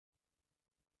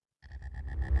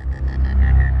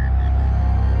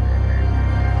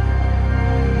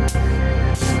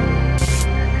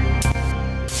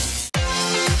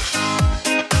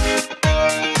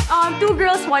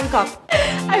one cup.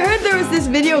 I heard there was this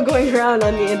video going around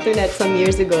on the internet some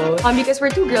years ago. Because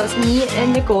we're two girls, me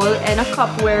and Nicole, and a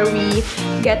cup where we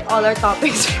get all our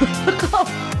topics from the cup.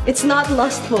 It's not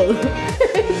lustful.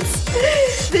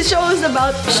 The show is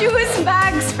about shoes,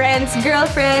 bags, friends,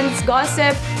 girlfriends,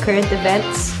 gossip, current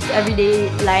events, everyday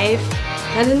life.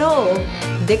 I don't know.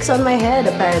 Dick's on my head,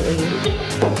 apparently.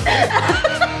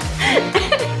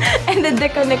 And the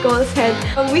dick on Nicole's head.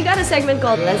 We got a segment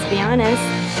called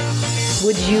Lesbihonest.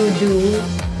 Would you do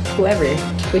whoever?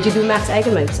 Would you do Max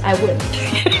Eigenmans? I would.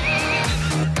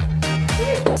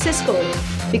 Cis code.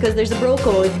 Because there's a bro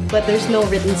code, but there's no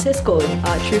written cis code.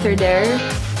 Truth or dare.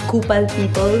 Kupal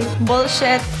people.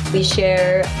 Bullshit. We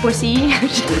share pussy.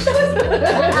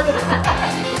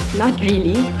 Not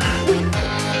really.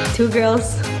 Two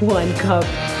girls, one cup.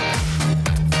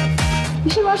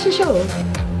 You should watch the show.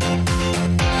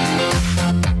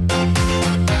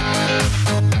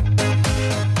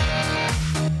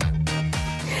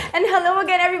 And hello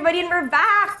again, everybody, and we're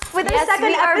back with our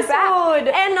second episode.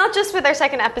 And not just with our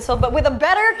second episode, but with a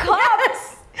better cup.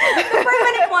 Yes! The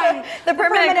permanent one. The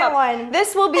permanent cup. one.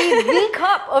 This will be the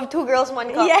cup of two girls,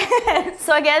 one cup. Yes.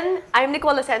 So again, I'm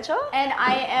Nicole Asensio. And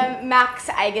I am Max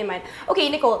Eigenman. Okay,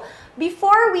 Nicole,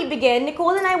 before we begin,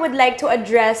 Nicole and I would like to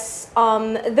address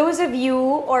those of you,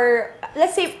 or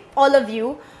let's say all of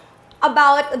you,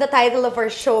 about the title of our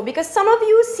show, because some of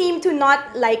you seem to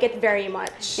not like it very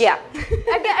much. Yeah.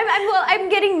 I'm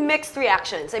getting mixed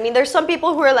reactions. I mean, there's some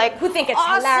people who are like, who think it's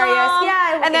awesome. hilarious.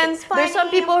 Yeah, and then there's some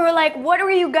people who are like, what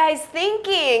were you guys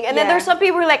thinking? And then there's some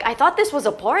people who are like, I thought this was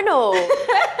a porno.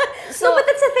 So, no, but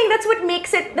that's the thing. That's what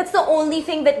makes it. That's the only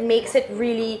thing that makes it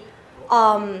really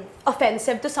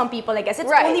offensive to some people, I guess.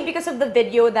 It's only because of the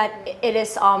video that it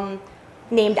is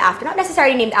named after. Not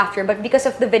necessarily named after, but because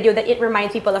of the video that it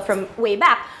reminds people of from way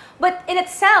back. But in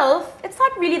itself, it's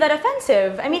not really that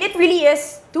offensive. I mean, it really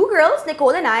is two girls,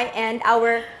 Nicole and I, and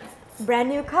our brand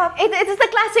new cup. It's the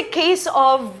classic case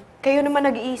of kayo naman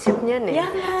nag-iisip niyan eh.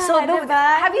 Yeah, so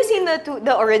have you seen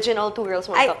the original Two Girls,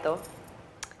 One Cup though?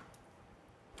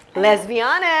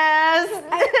 Lesbihonest.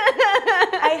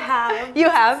 I have. You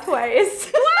have? Twice.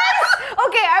 Twice?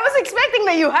 Okay, I was expecting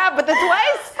that you have, but the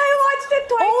twice? I watched it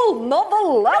twice. Oh,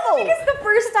 novel level. Because the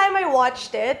first time I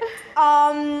watched it,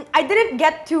 I didn't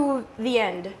get to the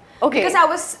end. Okay. Because I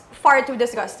was far too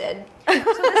disgusted. So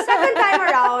the second time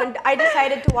around, I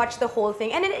decided to watch the whole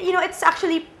thing. And it, it's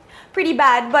actually pretty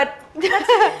bad, but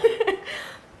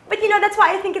but that's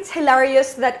why I think it's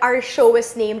hilarious that our show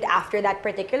is named after that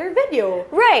particular video.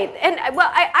 Right. And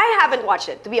well, I haven't watched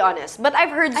it, to be honest, but I've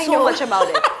heard so much about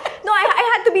it. No,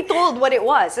 I had to be told what it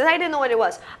was, and I didn't know what it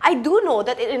was. I do know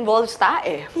that it involves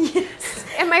tae. Yes.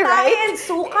 Am I right? Tae and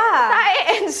suka. Tae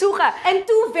and suka. And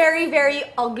two very, very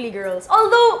ugly girls.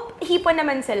 Although, hipon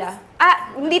naman sila.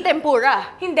 Hindi tempura.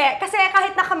 Hindi. Kasi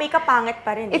kahit naka-makeup, pangit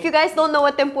pa rin. If you guys don't know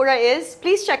what tempura is,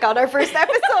 please check out our first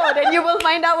episode and you will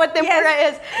find out what tempura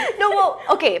is. No, well,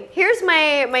 okay. Here's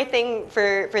my thing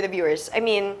for the viewers. I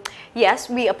mean, yes,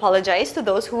 we apologize to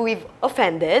those who we've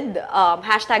offended.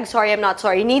 Hashtag sorry, I'm not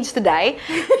sorry needs to die.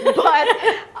 But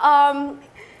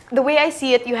the way I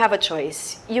see it, you have a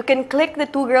choice. You can click the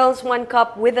Two Girls, One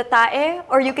Cup with the tae,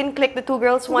 or you can click the Two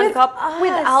Girls, One Cup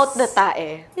without the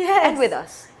tae. Yes. And with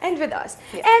us. And with us.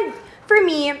 Yeah. And for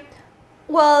me,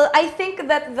 well, I think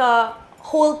that the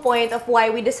whole point of why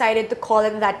we decided to call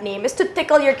it that name is to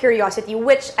tickle your curiosity,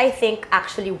 which I think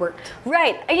actually worked.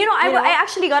 Right. And I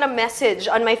actually got a message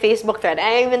on my Facebook thread.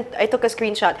 I took a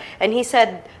screenshot, and he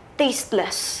said,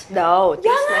 tasteless daw.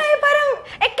 Tasteless. Yeah, parang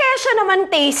kesyo naman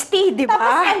tasty, di ba?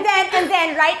 Tapos, and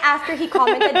then right after he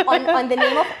commented on the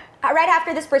name of right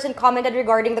after this person commented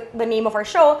regarding the name of our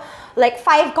show, like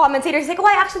 5 comments later, he's like, oh,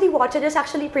 I actually watched it. It's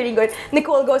actually pretty good.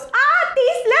 Nicole goes,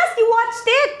 tasteless, you watched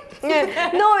it.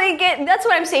 No, that's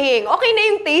what I'm saying. Okay na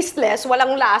yung tasteless,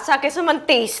 walang lasa, kaysa man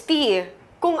tasty.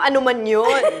 Kung ano man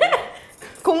yun.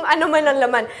 Kung ano man ang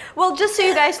laman. Well, just so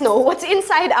you guys know, what's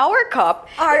inside our cup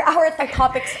are our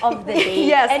topics of the day.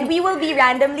 Yes. And we will be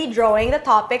randomly drawing the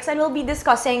topics, and we'll be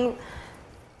discussing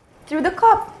through the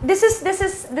cup. This is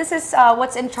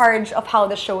what's in charge of how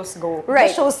the shows go. Right.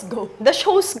 The shows go. The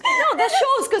shows. No, the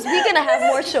shows, because we're gonna have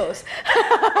more shows. You're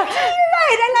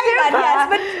right. I like that. Yes,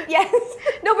 but yes.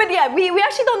 No, but yeah, we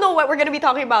actually don't know what we're gonna be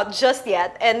talking about just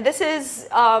yet. And this is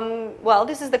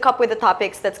this is the cup with the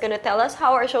topics that's gonna tell us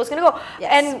how our show is gonna go. Yes.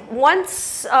 And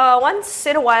once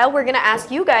in a while, we're gonna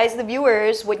ask you guys, the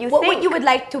viewers, what you think. What you would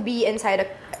like to be inside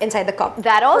the cup.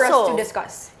 That also. For us to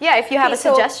discuss. Yeah, if you have a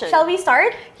suggestion. So, shall we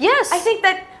start? Yes. I think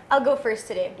that I'll go first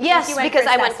today. Yes, because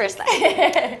I went first last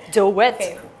time. Do it.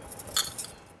 Okay.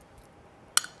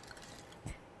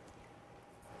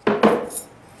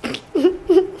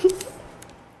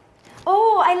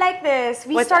 I like this.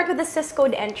 We What's start that? with the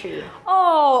Syscode entry.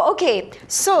 Oh, okay.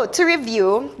 So to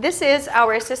review, this is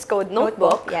our Syscode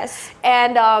notebook. Yes.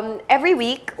 And every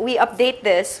week we update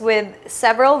this with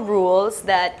several rules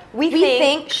that we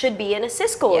think should be in a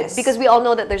Syscode. Yes. Because we all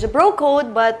know that there's a bro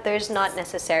code, but there's not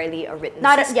necessarily a written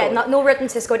Syscode. No written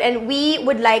Syscode. And we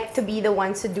would like to be the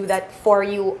ones to do that for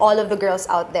you, all of the girls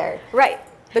out there. Right.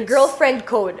 The girlfriend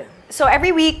code. So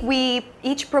every week we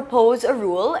each propose a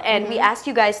rule and we ask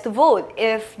you guys to vote.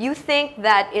 If you think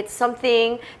that it's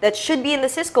something that should be in the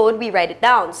Syscode, we write it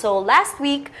down. So last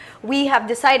week we have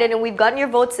decided and we've gotten your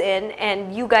votes in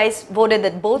and you guys voted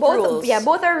that both rules. Yeah,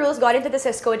 both our rules got into the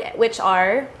Syscode, which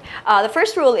are... the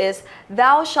first rule is,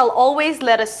 thou shall always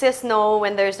let a sis know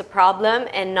when there's a problem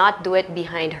and not do it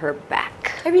behind her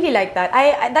back. I really like that.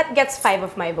 I that gets 5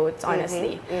 of my votes,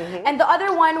 honestly. And the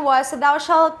other one was, thou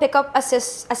shall pick up a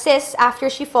sis after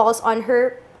she falls on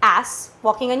her ass,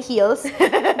 walking on heels,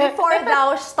 before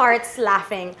thou starts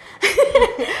laughing.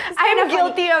 I'm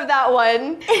guilty of that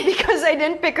one because I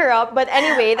didn't pick her up. But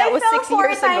anyway, that was 6 years ago.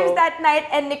 I fell 4 times that night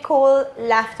and Nicole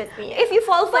laughed at me. If you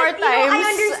fall 4 times, I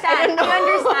understand. I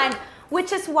understand.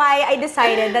 Which is why I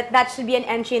decided that that should be an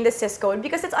entry in the Syscode,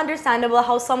 because it's understandable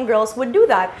how some girls would do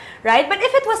that, right? But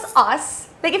if it was us,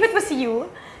 like if it was you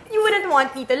wouldn't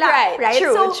want me to laugh, right?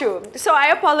 True. So I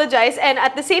apologize, and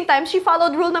at the same time, she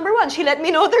followed rule number 1. She let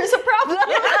me know there's a problem on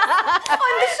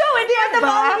the show, and I'm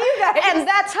following you guys. And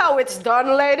that's how it's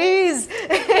done, ladies.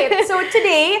 Okay, so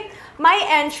today, my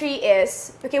entry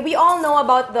is, okay, we all know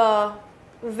about the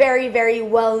very, very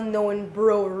well-known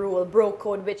bro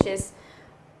code, which is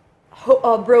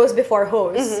bros before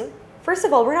hoes. First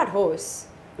of all, we're not hoes.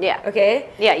 Yeah. Okay.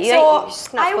 Yeah. You're not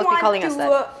supposed to be calling us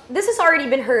that. This has already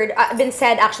been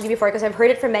said actually before, because I've heard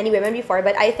it from many women before.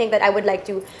 But I think that I would like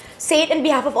to say it in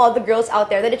behalf of all the girls out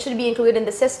there that it should be included in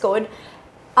the Syscode.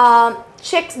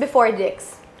 Chicks before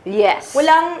dicks. Yes.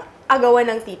 Walang agawan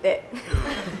ng tite.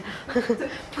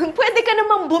 Pwede ka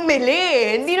namang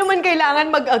bumili. Hindi naman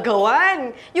kailangan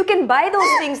mag-agawan. You can buy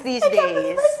those things these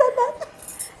days.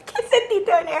 I said tite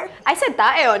on air. I said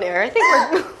tae on air. I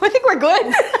think we're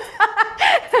good.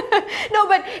 No,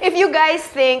 but if you guys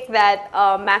think that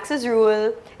Max's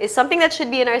rule is something that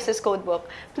should be in our Syscode book,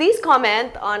 please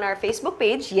comment on our Facebook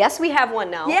page. Yes, we have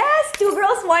one now. Yes, 2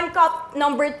 girls, 1 cup.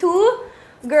 Number 2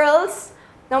 girls,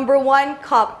 number 1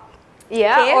 cup.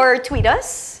 Yeah, okay. Or tweet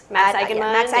us. Max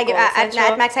Eigenman,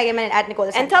 at Max Eigenman and at Nicole.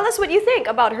 And tell us what you think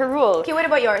about her rule. Okay, what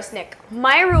about yours, Nick?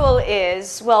 My rule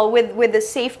is, well, with the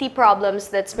safety problems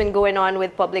that's been going on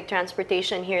with public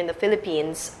transportation here in the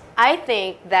Philippines, I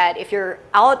think that if you're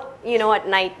out, at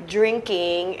night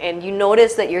drinking and you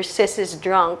notice that your sis is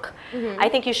drunk, I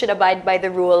think you should abide by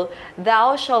the rule,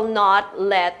 thou shall not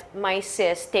let my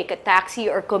sis take a taxi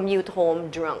or commute home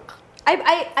drunk.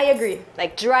 I agree.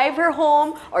 Like, drive her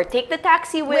home or take the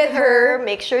taxi with her,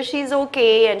 make sure she's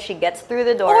okay and she gets through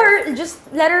the door. Or just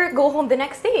let her go home the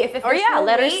next day. If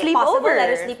let her sleep over. Let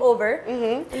her sleep over.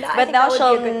 But thou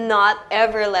shall not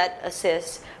ever let a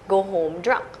sis go home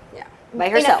drunk. Yeah. By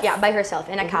herself. By herself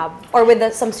in a cab. Or with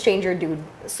some stranger dude.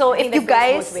 So if you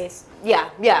guys...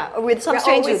 Yeah, with some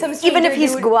stranger dude. Even if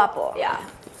he's guapo. Yeah.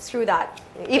 Screw that.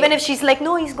 Okay. Even if she's like,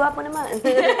 no, he's guapo naman.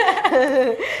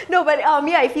 No, but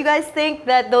if you guys think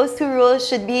that those 2 rules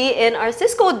should be in our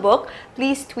Syscode book,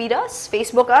 please tweet us,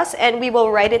 Facebook us, and we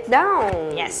will write it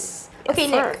down. Yes. Okay,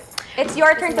 Nick. It's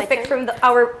your turn to pick from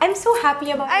our... I'm so happy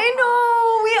about it. I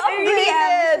know! We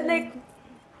upgraded! Like,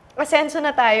 asenso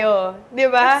na tayo.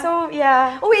 Diba? So,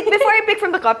 yeah. Oh, wait, before I pick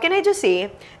from the cup, can I just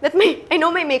say that I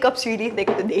know my makeup's really thick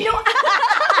today. No.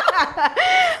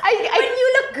 But you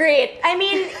look great. I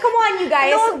mean, come on, you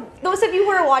guys. No. Those of you who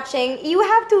are watching, you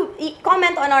have to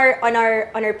comment on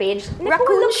our page.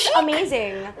 Nicole looks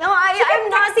amazing. No, I'm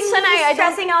not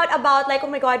stressing out about like, oh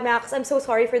my God, Max, I'm so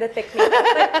sorry for the thick makeup.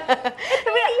 But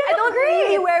I don't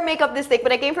really wear makeup this thick,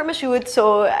 but I came from a shoot,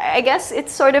 so I guess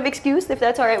it's sort of excused if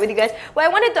that's all right with you guys. What I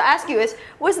wanted to ask you is,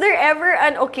 was there ever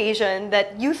an occasion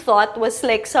that you thought was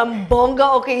like some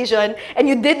bongga occasion and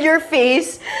you did your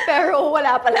face, pero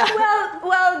wala pala?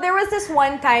 Well, there was this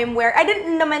one time where I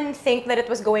didn't naman think that it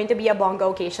was going to be a bonga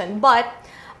occasion, but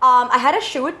I had a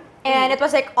shoot and it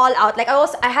was like all out. Like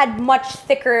I had much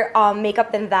thicker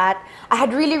makeup than that. I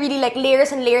had really like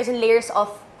layers and layers and layers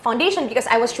of foundation because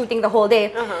I was shooting the whole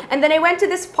day. And then I went to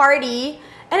this party.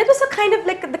 And it was a kind of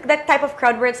like that type of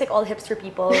crowd where it's like all hipster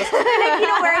people. So they're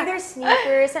like, wearing their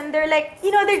sneakers and they're like,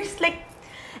 they're just like...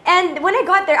 And when I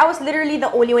got there, I was literally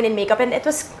the only one in makeup and it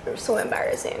was so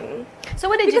embarrassing. So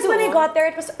what did you do? Because when I got there,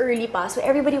 it was early pa, so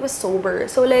everybody was sober.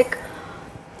 So like,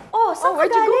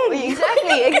 where'd you go?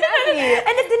 Exactly.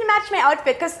 And it didn't match my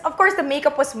outfit because, of course, the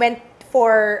makeup was meant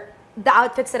for the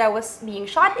outfits that I was being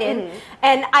shot in.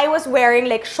 And I was wearing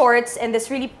like shorts and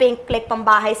this really pink like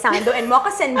pambahay sando and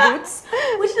moccasin boots.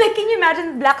 Which like, can you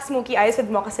imagine black smoky eyes with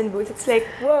moccasin boots? It's like,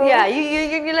 whoa. Yeah,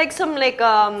 you're like some like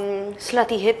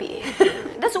slutty hippie.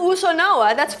 That's uso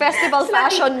now, That's festival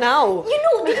fashion now. You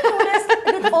know, did you notice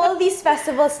that all these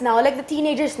festivals now, like the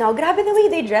teenagers now, grabe the way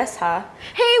they dress, huh?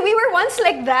 Hey, we were once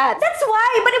like that. That's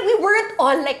why, but if we weren't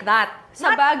all like that.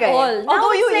 Not all.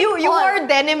 Although you wore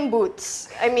denim boots.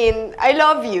 I mean, I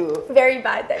love you. Very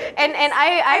bad denim. And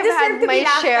I've had my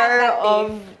share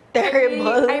of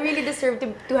terrible. I really deserve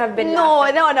to have been No.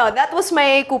 That was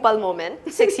my kupal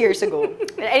moment 6 years ago.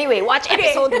 But anyway, watch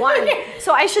episode 1.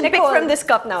 So I should pick from this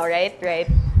cup now, right? Right.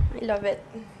 I love it.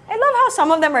 I love how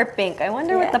some of them are pink. I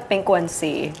wonder what the pink ones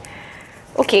say.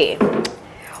 Okay.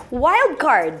 Wild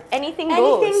card. Anything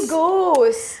goes. Anything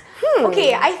goes.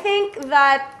 Okay, I think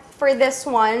that for this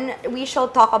one, we shall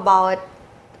talk about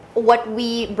what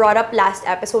we brought up last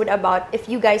episode about if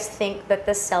you guys think that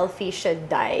the selfie should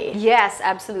die. Yes,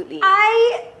 absolutely.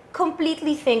 I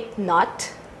completely think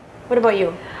not. What about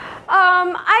you?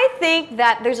 I think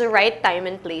that there's a right time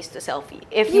and place to selfie.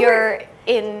 If you're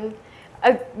in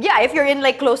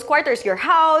like close quarters, your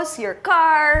house, your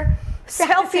car,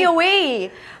 selfie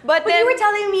away. But then you were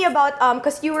telling me about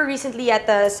because you were recently at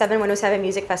the 7107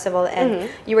 Music Festival and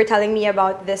you were telling me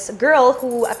about this girl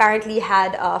who apparently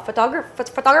had a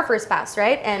photographer's pass,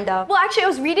 right? And well, actually, I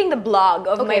was reading the blog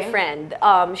of my friend.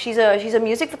 She's a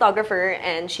music photographer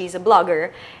and she's a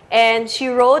blogger, and she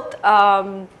wrote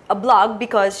a blog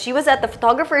because she was at the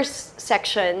photographers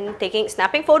section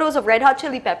snapping photos of Red Hot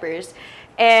Chili Peppers.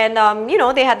 And,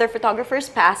 they had their photographer's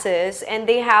passes and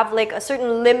they have like a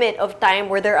certain limit of time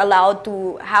where they're allowed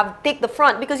to take the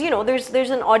front because, there's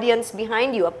an audience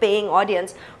behind you, a paying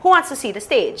audience who wants to see the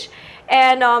stage.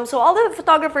 And so all the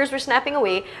photographers were snapping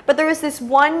away, but there was this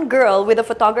one girl with a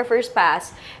photographer's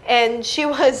pass and she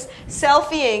was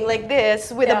selfieing like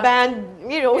this with a band,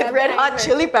 with Red Hot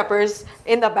Chili Peppers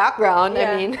in the background,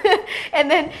 I mean, and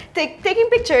then taking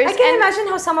pictures. I can imagine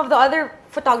how some of the other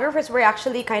photographers were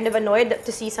actually kind of annoyed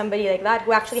to see somebody like that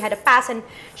who actually had a pass and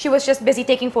she was just busy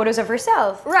taking photos of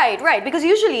herself. Right. Because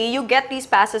usually you get these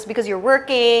passes because you're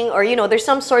working or, there's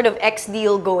some sort of X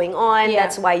deal going on.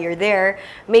 That's why you're there.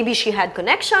 Maybe she had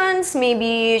connections.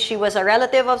 Maybe she was a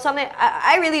relative of something.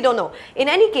 I really don't know. In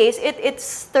any case, it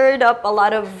stirred up a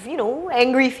lot of,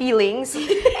 angry feelings.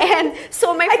 And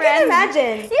so my friend... I can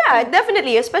imagine. Yeah,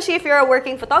 definitely. Especially if you're a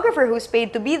working photographer who's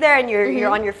paid to be there and you're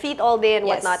on your feet all day and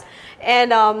whatnot.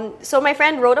 And so my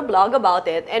friend wrote a blog about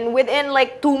it, and within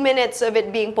like 2 minutes of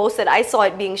it being posted, I saw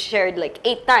it being shared like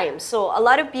 8 times. So a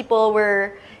lot of people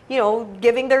were,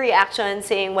 giving their reaction,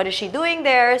 saying, what is she doing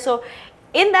there? So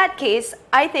in that case,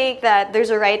 I think that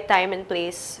there's a right time and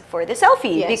place for the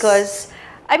selfie because...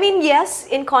 I mean, yes,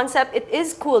 in concept, it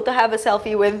is cool to have a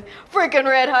selfie with freaking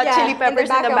Red Hot Chili Peppers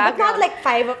in the background. But not like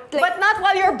but not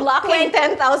while you're blocking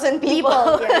 10,000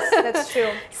 people. Yes, that's true.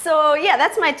 So, yeah,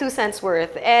 that's my 2 cents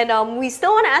worth. And we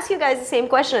still want to ask you guys the same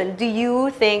question. Do you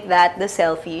think that the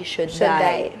selfie should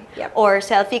die? Yep. Or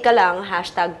selfie ka lang,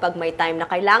 hashtag pag may time na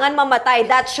kailangan mamatay,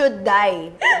 that should die.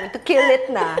 To kill it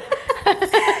na.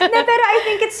 No, pero I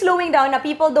think it's slowing down na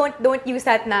people don't use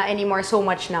that na anymore so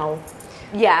much now.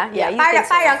 Yeah.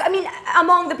 Parang, I mean,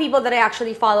 among the people that I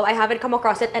actually follow, I haven't come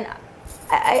across it and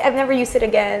I've never used it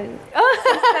again.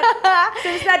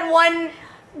 Since that one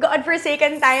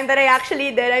godforsaken time that I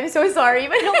actually did. I'm so sorry.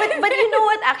 But you know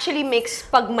what actually makes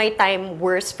pag may time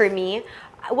worse for me?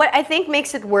 What I think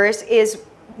makes it worse is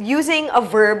using a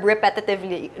verb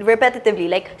repetitively,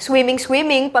 like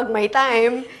swimming, pag may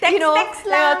time. Text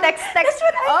lang. Text. That's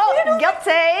what I do.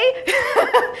 Guilty.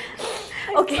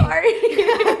 Okay. Sorry.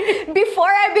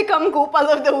 Before I become kupal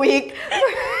of the week.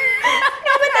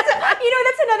 No, but that's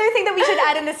another thing that we should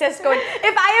add in the Cisco.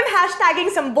 If I am hashtagging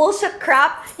some bullshit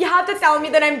crap, you have to tell me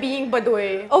that I'm being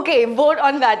baduy. Okay, vote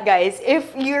on that, guys.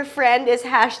 If your friend is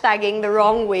hashtagging the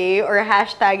wrong way or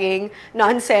hashtagging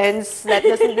nonsense that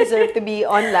doesn't deserve to be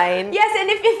online. Yes, and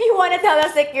if you want to tell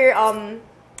us like your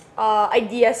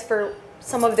ideas for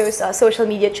some of those social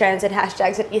media trends and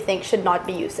hashtags that you think should not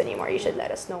be used anymore, you should let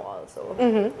us know also.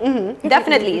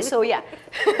 Definitely. So yeah.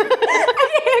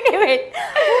 okay, wait.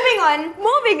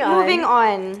 Moving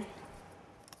on.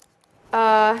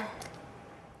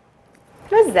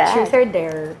 What's that? Truth or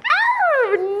dare?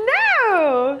 Oh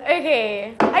no!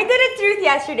 Okay, I did a truth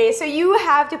yesterday, so you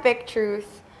have to pick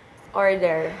truth or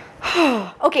dare.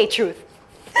 Okay, truth.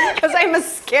 Because I'm a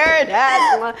scared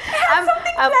ass. I'm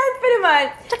something planned pa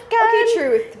naman. Okay,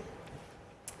 truth.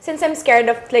 Since I'm scared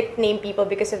of like name people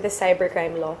because of the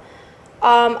cybercrime law,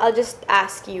 I'll just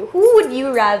ask you, who would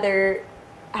you rather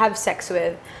have sex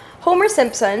with? Homer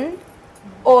Simpson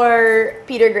or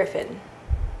Peter Griffin?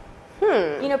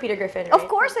 You know Peter Griffin, right? Of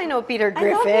course I know Peter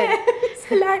Griffin.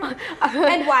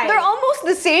 And why? They're almost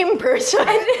the same person.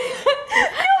 And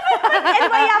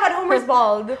why? Yeah, but Homer's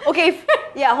bald. Okay,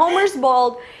 yeah, Homer's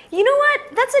bald. You know what?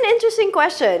 That's an interesting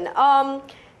question.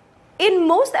 In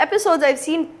most episodes I've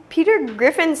seen, Peter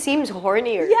Griffin seems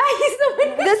hornier. Yeah, he's the one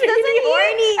who's really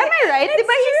horny. Am I right? It's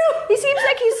true. He seems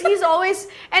like he's always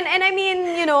and I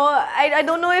mean, you know, I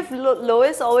don't know if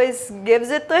Lois always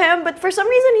gives it to him, but for some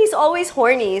reason he's always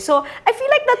horny. So I feel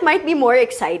like that might be more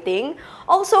exciting.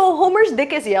 Also, Homer's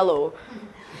dick is yellow.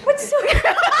 What's so I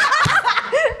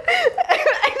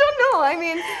don't know. I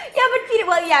mean, yeah, but Peter.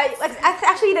 Well, yeah,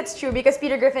 actually that's true because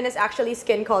Peter Griffin is actually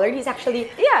skin colored. He's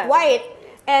actually white.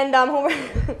 And Homer.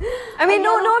 I mean,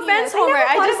 no offense, Homer.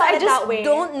 I just way.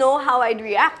 don't know how I'd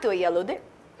react to a yellow dick.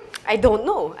 I don't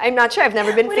know. I'm not sure. I've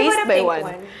never been faced by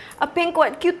one. A pink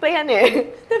one. Cute pa yan eh.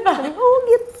 Diba?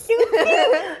 Oh, cute.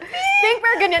 Pink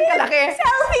pero ganyan kalaki.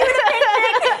 Selfie with a pink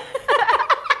dick.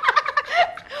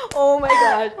 Oh my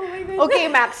gosh. Oh my goodness. Okay,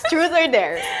 Max. Truth or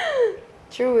dare?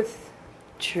 Truth.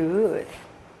 Truth.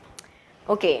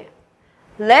 Okay.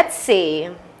 Let's say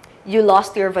you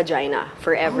lost your vagina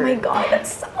forever. Oh my god,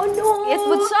 that's oh no. It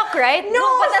would suck, right?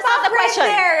 No, but that's not the question.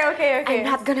 Right there. Okay. I'm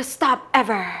not gonna stop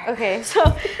ever. Okay. So,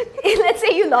 let's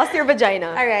say you lost your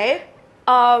vagina. All right.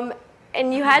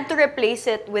 And you had to replace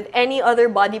it with any other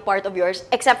body part of yours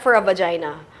except for a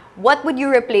vagina. What would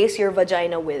you replace your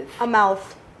vagina with? A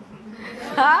mouth.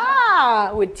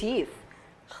 With teeth.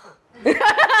 So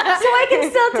I can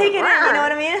still take it in, you know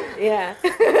what I mean? Yeah.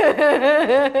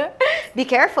 Be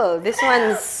careful. This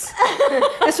one's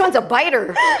a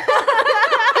biter.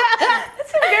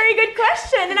 That's a very good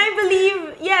question. And I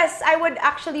believe, yes, I would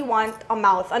actually want a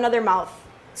mouth, another mouth.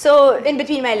 So in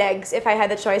between my legs if I had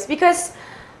the choice because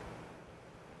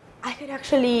I could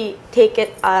actually take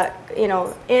it,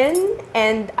 in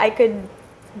and I could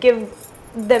give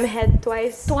them head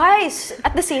twice. Twice?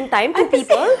 At the same time? Two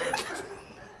people?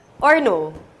 Or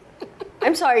no?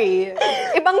 I'm sorry.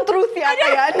 Ibang truth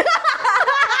yata yan.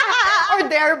 Or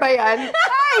dare ba yan?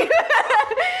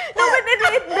 No, but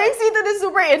it brings me to this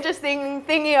super interesting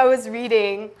thingy I was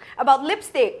reading about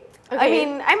lipstick. Okay. I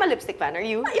mean, I'm a lipstick fan. Are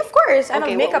you? Of course, I'm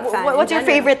a makeup fan. What's your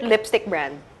favorite lipstick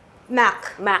brand?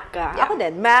 MAC. MAC. Yeah. Ako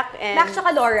din. MAC and... MAC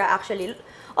tsaka Laura, actually.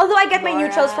 Although I get my Laura.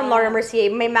 neutrals from Laura Mercier,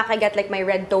 my MAC I get like my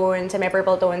red tones and my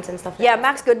purple tones and stuff like Yeah, that.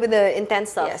 MAC's good with the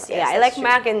intense stuff. Yes, yeah, I that's like true.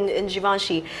 MAC and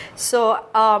Givenchy. So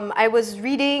I was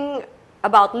reading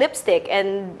about lipstick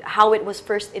and how it was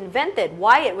first invented,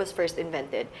 why it was first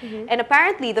invented. And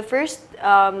apparently the first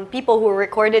people who were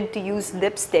recorded to use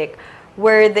lipstick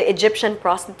were the Egyptian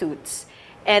prostitutes.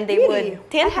 And they would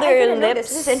tint their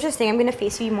lips. This is interesting. I'm gonna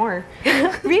face you more.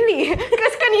 Really?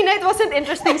 Because kanina it wasn't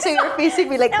interesting, so you're facing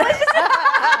me like that.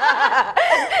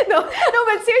 No,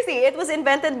 but seriously, it was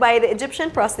invented by the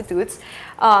Egyptian prostitutes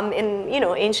in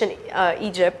ancient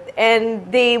Egypt, and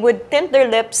they would tint their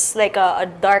lips like a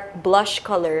dark blush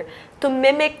color to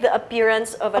mimic the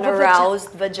appearance of an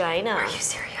aroused vagina. Are you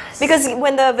serious? Because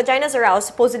when the vagina is aroused,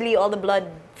 supposedly all the blood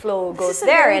flow goes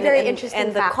there, very interesting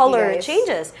and the fact, color you guys.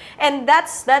 changes. And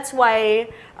that's why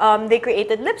they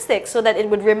created lipstick, so that it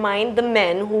would remind the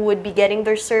men who would be getting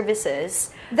their services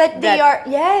That they are,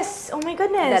 yes, oh my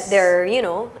goodness. that they're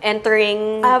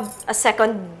entering a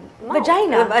second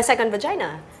vagina. a second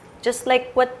vagina, just like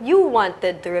what you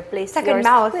wanted to replace Second yours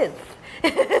mouth. with.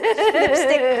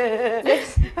 Lipstick.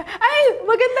 Ay,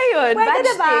 maganda yun. Pwede, Badge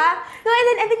diba? stick. No,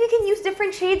 and then you can use different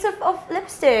shades of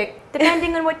lipstick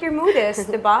depending on what your mood is,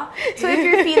 diba? So if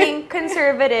you're feeling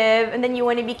conservative and then you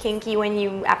want to be kinky when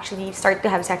you actually start to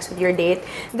have sex with your date,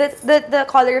 the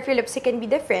color of your lipstick can be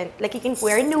different. Like you can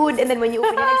wear nude and then when you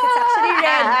open your legs, it's actually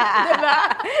red, diba?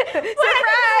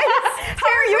 Surprise! How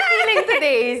are you feeling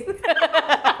today?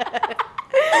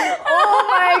 Oh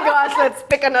my gosh, let's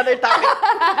pick another topic.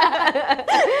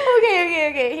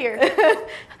 Okay, here.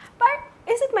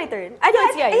 Is it my turn? I know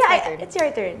it's my turn. It's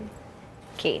your turn.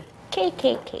 Okay.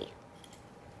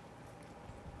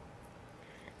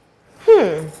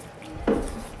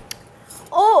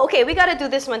 Oh, okay, we gotta do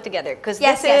this one together because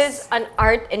Yes, this is an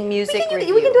art and music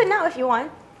review. We can do it now if you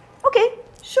want. Okay,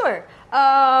 sure.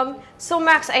 So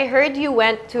Max, I heard you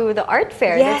went to the art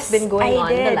fair that's been going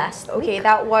on the last week. Okay,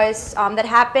 that was that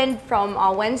happened from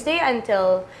Wednesday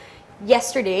until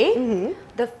yesterday.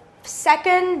 The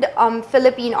second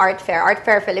Philippine Art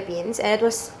Fair Philippines, and it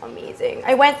was amazing.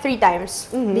 I went 3 times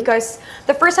because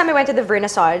the first time I went to the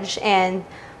Vernissage, and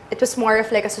it was more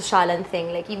of like a socialan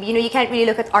thing. Like you know, you can't really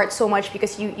look at art so much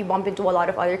because you bump into a lot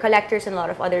of other collectors and a lot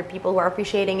of other people who are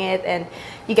appreciating it, and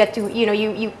you get to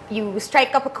you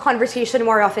strike up a conversation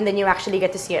more often than you actually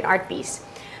get to see an art piece.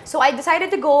 So I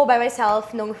decided to go by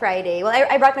myself nung Friday. Well,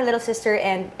 I brought my little sister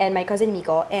and my cousin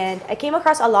Miko, and I came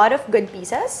across a lot of good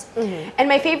pieces. And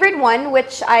my favorite one,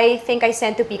 which I think I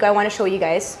sent to Pico, I want to show you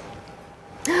guys.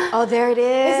 Oh, there it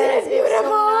is. Isn't it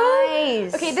beautiful? So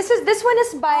nice. Okay, this one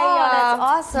is by that's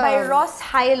awesome. by Ross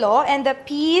Hilo, and the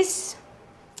piece,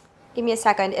 give me a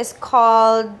second, is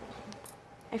called,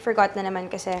 I forgot na naman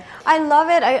kasi. I love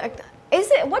it. Is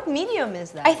it, what medium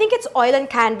is that? I think it's oil and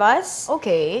canvas.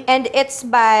 Okay. And it's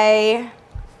by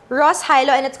Ross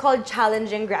Hilo, and it's called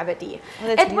Challenging Gravity. Oh,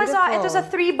 it was a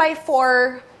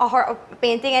 3x4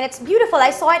 painting, and it's beautiful.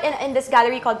 I saw it in this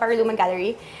gallery called Paraluman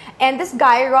Gallery. And this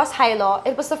guy, Ross Hilo,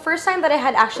 it was the first time that I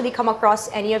had actually come across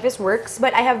any of his works,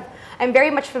 but I'm very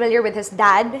much familiar with his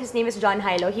dad. His name is John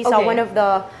Hilo. He's one of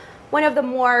the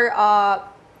more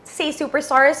say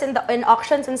superstars in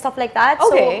auctions and stuff like that.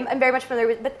 Okay. So I'm very much familiar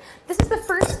with, but this is the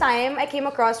first time I came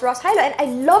across Ross Hilo, and I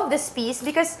love this piece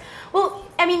because, well,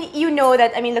 I mean, you know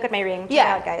that, I mean, look at my ring. Yeah, Check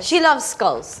it out, guys. she loves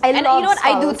skulls. I love you know what,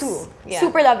 skulls. I do too. Yeah.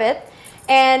 Super love it.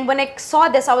 And when I saw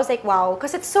this, I was like, wow,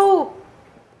 because it's so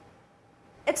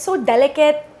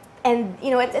delicate, and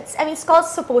you know, I mean,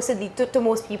 skulls supposedly to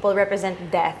most people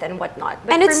represent death and whatnot,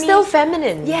 but and for it's me, still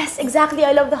feminine. yes, exactly.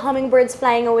 I love the hummingbirds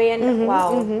flying away, and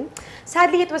wow.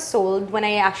 Sadly, it was sold when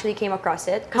I actually came across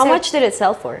it. How much did it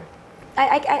sell for?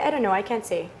 I don't know. I can't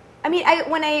say. I mean,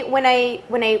 when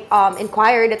I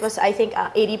inquired, it was, I think,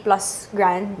 80 plus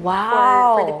grand.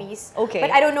 Wow. For the piece. Okay.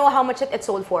 But I don't know how much it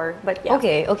sold for. But yeah.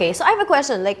 Okay. So I have a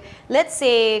question. Like, let's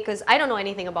say, because I don't know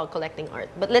anything about collecting art,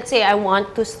 but let's say I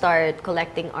want to start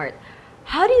collecting art.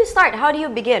 How do you start? How do you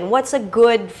begin? What's a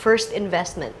good first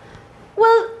investment?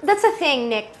 Well, that's the thing,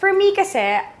 Nick. For me,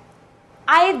 kasi,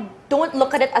 I don't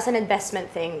look at it as an investment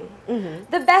thing.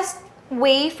 The best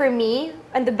way for me,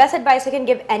 and the best advice I can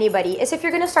give anybody, is if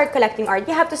you're gonna start collecting art,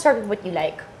 you have to start with what you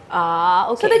like.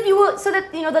 Okay. So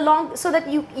that you know so that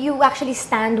you actually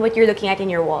stand what you're looking at in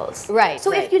your walls. Right.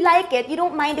 So if you like it, you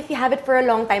don't mind if you have it for a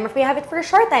long time or if you have it for a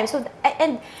short time. So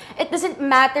and it doesn't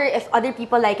matter if other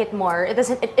people like it more.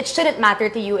 It shouldn't matter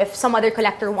to you if some other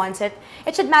collector wants it.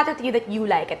 It should matter to you that you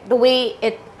like it. The way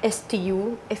it is to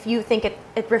you, if you think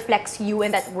it reflects you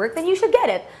in that work, then you should get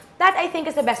it. That, I think,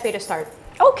 is the best way to start.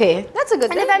 Okay, that's a good.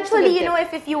 And eventually, you know,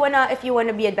 if you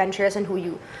wanna be adventurous and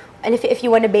if you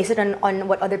wanna base it on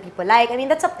what other people like, I mean,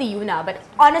 that's up to you now. But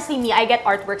honestly, me, I get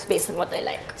artworks based on what I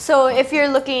like. So if you're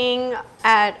looking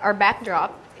at our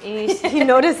backdrop, you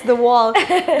notice the wall.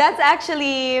 That's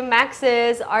actually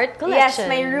Max's art collection. Yes,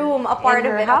 my room, a part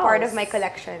of it, a part of my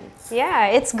collection. Yeah,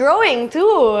 it's growing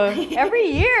too every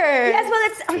year. Yes, well,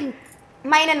 it's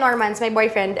mine and Norman's, my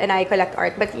boyfriend, and I collect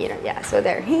art, but you know, yeah, so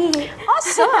there.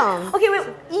 Awesome. Okay, wait,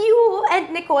 you and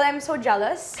Nicole, I'm so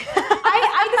jealous.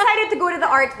 I decided to go to the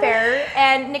art fair,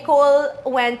 and Nicole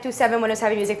went to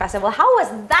 7107 Music Festival. How was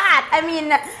that? I mean,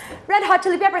 Red Hot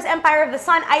Chili Peppers, Empire of the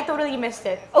Sun, I totally missed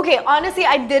it. Okay, honestly,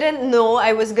 I didn't know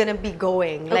I was gonna be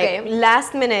going. Okay. Like,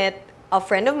 last minute, a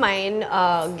friend of mine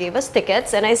gave us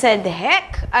tickets, and I said,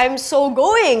 heck, I'm so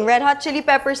going. Red Hot Chili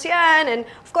Peppers yan. And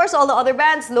of course, all the other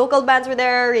bands, local bands were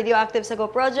there. Radioactive Sago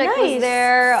Project was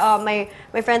there. My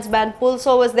friend's band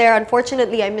Pulso was there.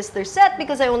 Unfortunately, I missed their set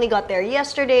because I only got there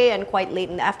yesterday and quite late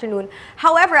in the afternoon.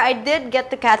 However, I did get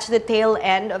to catch the tail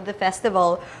end of the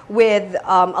festival with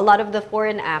a lot of the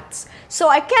foreign acts. So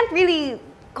I can't really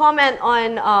comment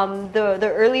on the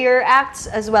earlier acts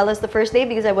as well as the first day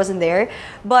because I wasn't there.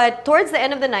 But towards the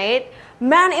end of the night,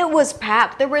 man, it was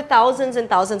packed. There were thousands and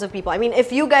thousands of people. I mean,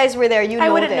 if you guys were there, you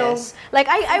know this. Like,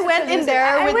 I went in there.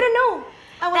 I wouldn't know.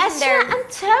 I wasn't there. I'm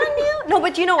telling you. No,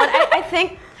 but you know what? I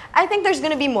think there's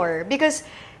gonna be more because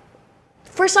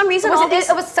for some reason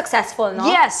it was successful, no?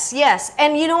 Yes.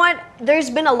 And you know what? There's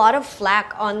been a lot of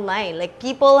flack online. Like,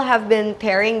 people have been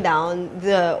tearing down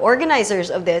the organizers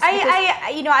of this.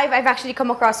 I've actually come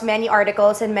across many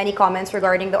articles and many comments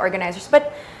regarding the organizers,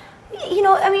 but you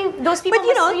know, I mean, those people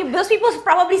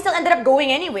probably still ended up going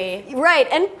anyway. Right,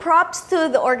 and props to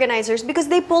the organizers because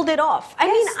they pulled it off. I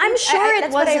mean, I'm sure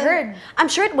it wasn't. What I heard. I'm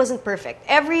sure it wasn't perfect.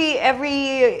 Every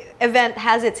event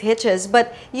has its hitches,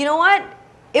 but you know what?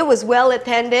 It was well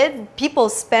attended. People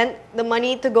spent the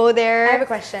money to go there. I have a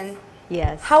question.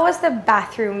 Yes. How was the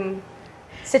bathroom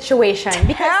situation?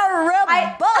 Terrible.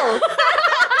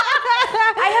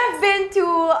 I have been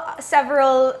to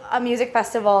several music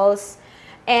festivals,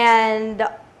 and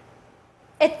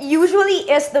it usually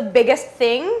is the biggest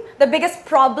thing, the biggest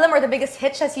problem or the biggest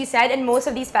hitch, as you said, in most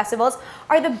of these festivals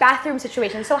are the bathroom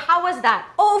situations. So how was that?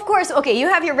 Oh, of course. Okay, you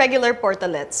have your regular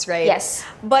portalets, right? Yes.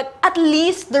 But at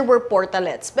least there were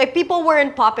portalets. Like, people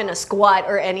weren't popping a squat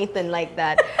or anything like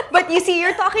that. But you see,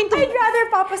 you're talking to... I'd rather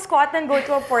pop a squat than go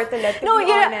to a portalet, to be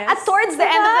honest. Towards the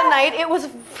end of the night, it was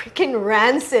freaking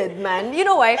rancid, man. You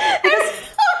know why? Because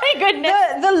oh my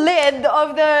goodness. the lid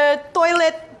of the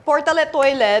portalet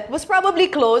toilet was probably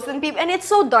closed, and it's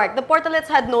so dark. The portalets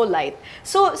had no light.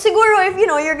 So siguro, if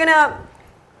you're gonna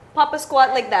pop a squat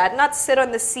like that, not sit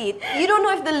on the seat, you don't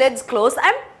know if the lid's closed.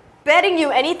 I'm betting you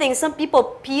anything. Some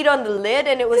people peed on the lid,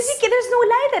 and it was... There's no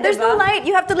light. There's no light.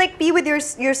 You have to like pee with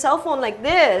your cell phone like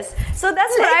this. So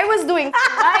that's what I was doing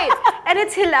tonight, and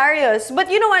it's hilarious. But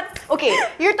you know what? Okay,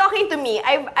 you're talking to me.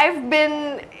 I've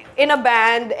been in a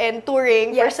band and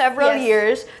touring for several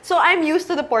years, so I'm used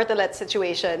to the portalet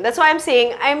situation. That's why I'm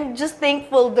saying I'm just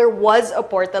thankful there was a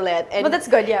portalet, and but that's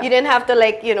good. Yeah, you didn't have to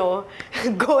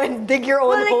go and dig your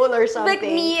own hole or something. Like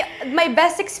me, my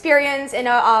best experience in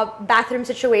a bathroom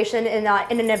situation in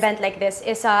an event like this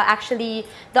is actually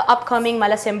the upcoming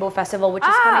Malasimbo Festival, which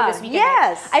is coming this weekend.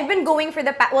 Yes, I've been going for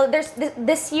there's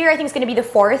this year I think it's going to be the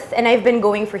 4th, and I've been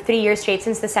going for 3 years straight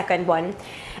since the 2nd one.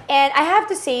 And I have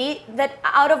to say that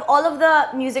out of all of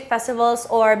the music festivals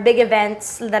or big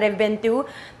events that I've been to,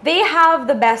 they have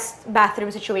the best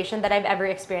bathroom situation that I've ever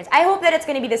experienced. I hope that it's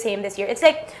going to be the same this year. It's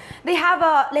like they have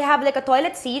like a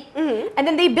toilet seat, and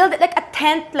then they build it like a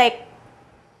tent, like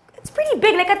it's pretty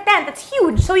big, like a tent. It's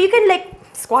huge, so you can like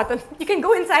squat on. You can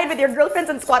go inside with your girlfriends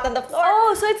and squat on the floor.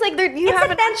 Oh, so it's like you have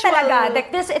a tent talaga. Like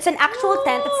it's an actual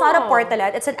tent. It's not a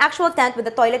portalet. It's an actual tent with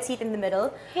a toilet seat in the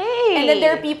middle. Hey. And then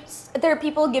there are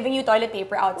people giving you toilet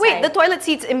paper outside. Wait, the toilet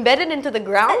seat's embedded into the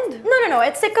ground? No.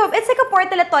 It's like a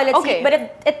portalet toilet seat, but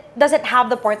it doesn't have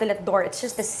the portalet door. It's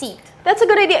just a seat. That's a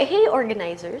good idea. Hey,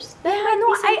 organizers. Yeah,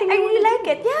 I really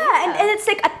like it. Yeah. And it's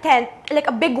like a tent, like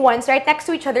a big ones right next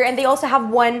to each other, and they also have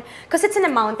one because it's in a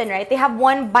mountain, right? They have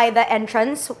one by the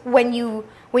entrance when you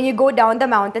go down the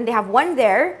mountain. They have one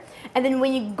there, and then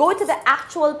when you go to the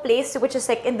actual place, which is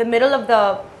like in the middle of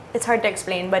the, it's hard to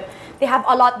explain, but they have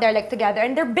a lot there like together,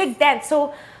 and they're big tents.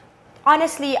 So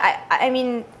honestly, I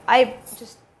mean, I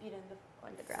just peed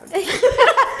on the ground.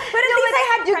 But at least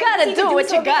I had you gotta do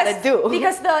what you gotta do.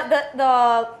 Because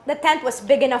the tent was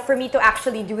big enough for me to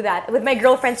actually do that with my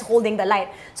girlfriends holding the light.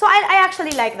 So I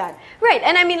actually like that. Right,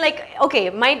 and I mean, like, okay,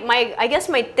 I guess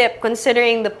my tip,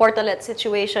 considering the portalet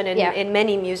situation in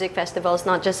many music festivals,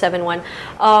 not just 7-1,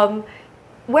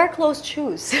 wear closed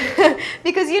shoes.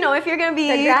 Because, if you're going to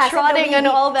be trotting and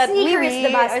all that,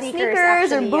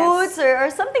 sneakers or boots or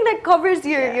something that covers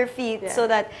your feet, so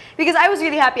that, because I was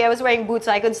really happy I was wearing boots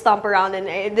so I could stomp around and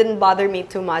it didn't bother me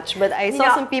too much. But I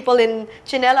saw some people in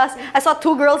chinelas. I saw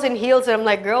 2 girls in heels, and I'm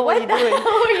like, girl, what are you doing?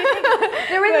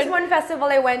 There was this one festival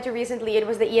I went to recently. It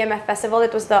was the EMF festival.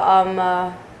 It was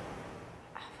the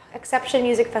Exception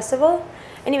Music Festival.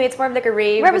 Anyway, it's more of like a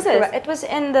rave. Where was this? It was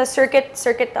in the circuit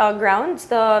grounds,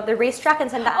 the racetrack in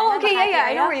Santa Ana. Oh, okay, yeah,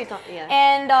 I know where you're talking. Yeah.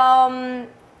 And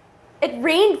it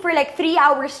rained for like 3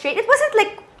 hours straight. It wasn't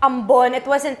like ambon, it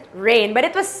wasn't rain, but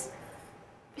it was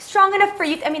strong enough for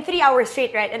you. 3 hours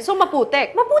straight, right? And so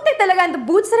maputek. Maputek talaga. And the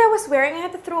boots that I was wearing, I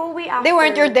had to throw away after. They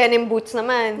weren't your denim boots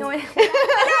naman. No. I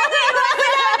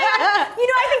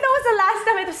think that was the last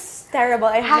time. It was terrible.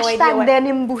 I have no idea what.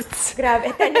 Denim boots.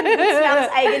 Grabe. Denim boots lang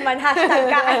sa Eigenman.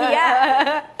 #kakahiya.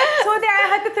 So there, I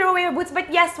had to throw away my boots.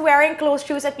 But yes, wearing closed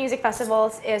shoes at music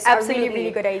festivals is a really,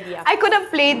 really good idea. I could have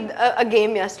played a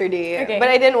game yesterday, but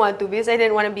I didn't want to because I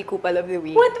didn't want to be Kupal of the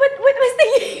Week. What was the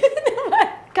game?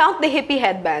 Count the hippie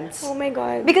headbands. Oh my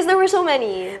god. Because there were so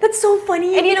many. That's so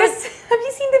funny. And have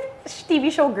you seen the TV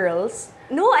show Girls?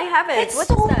 No, I haven't. It's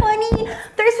so funny.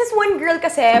 There's this one girl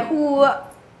kasi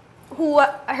who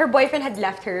her boyfriend had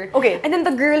left her. Okay. And then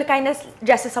the girl kind of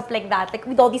dresses up like that, like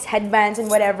with all these headbands and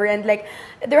whatever, and like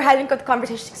they're having a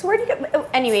conversation. She's like, so where do you get...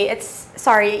 Anyway, it's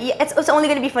only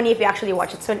gonna be funny if you actually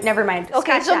watch it. So never mind.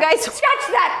 Okay, so guys, scratch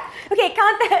that. Okay,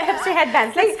 count the hipster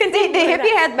headbands. Let's continue. The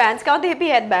hippie headbands. Count the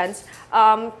hippie headbands.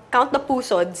 Count the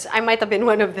pusods. I might have been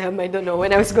one of them. I don't know.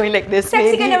 When I was going like this,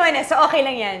 sexy maybe. ka naman so okay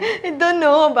lang yan. I don't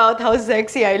know about how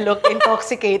sexy I looked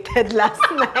intoxicated last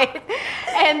night.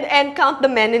 And count the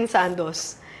men in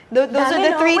sandos. Those are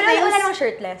the 3 things. Wala namang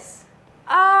shirtless.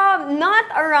 Not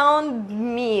around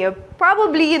me.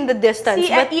 Probably in the distance.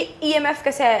 See, at EMF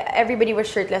kasi everybody was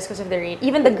shirtless because of the rain.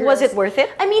 Even the girls. Was it worth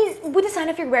it? I mean, buti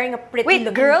sana if you're wearing a pretty Wait,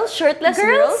 girls? Shirtless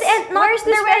girls? And not where's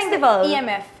this festival?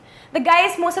 EMF. The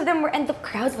guys, most of them were, and the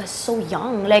crowd was so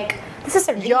young. Like, this is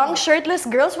a Young shirtless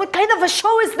girls? What kind of a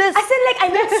show is this? I said, like, I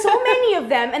met so many of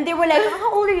them, and they were like,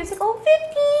 how old are you? It's like, oh, 15.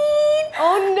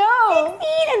 Oh no!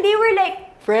 15. And they were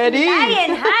like, Freddie!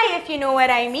 flying high, if you know what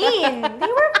I mean. They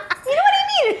were, you know what I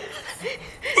mean?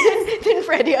 Didn't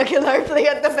Freddie Aguilar play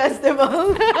at the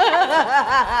festival?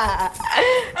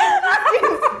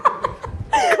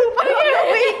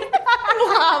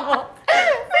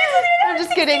 I'm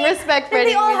just kidding. Respect,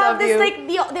 Freddie. They all We have love this you. like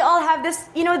they all have this,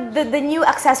 you know, the new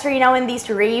accessory now in these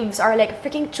raves are like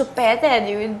freaking chupete,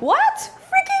 dude. What?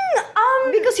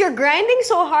 Freaking Because you're grinding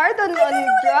so hard on I don't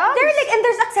know, drugs? they're like, and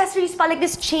there's accessories pa, like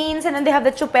these chains, and then they have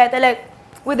the chupete like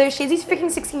with their shades. These freaking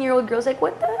 16-year-old girls, like,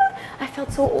 what the? I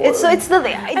felt so old. It's the. I'm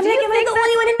like, am I the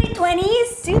only one in my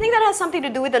 20s? Do you think that has something to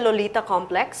do with the Lolita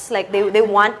complex? Like they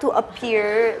want to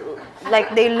appear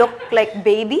like they look like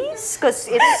babies because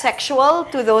it's sexual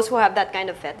to those who have that kind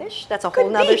of fetish? That's a whole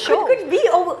nother show. Could be.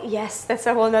 Oh, yes, that's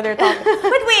a whole nother topic.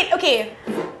 But wait, okay.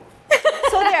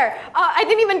 So there, I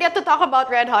didn't even get to talk about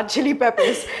Red Hot Chili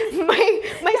Peppers. My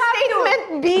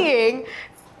statement being,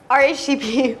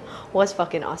 RHCP was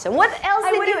fucking awesome. What else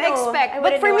did you expect?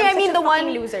 But for me, I mean, the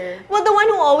one loser. Well, the one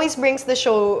who always brings the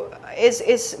show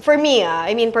is for me.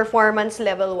 I mean, performance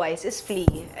level wise, is Flea.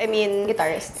 I mean,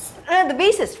 Guitarist. the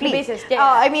bassist, Flea. The bassist, yeah.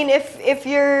 I mean, if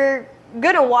you're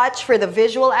gonna watch for the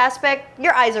visual aspect,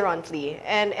 your eyes are on Flea,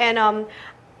 and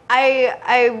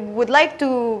I would like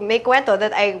to make cuento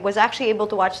that I was actually able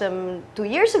to watch them 2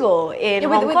 years ago in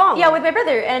Hong Kong. With my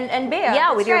brother and Bea.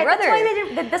 Yeah, with your brother.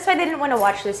 That's why they didn't want to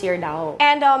watch this year now.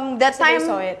 And that So time, they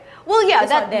saw it. well, yeah, They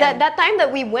saw it then. that time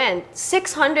that we went,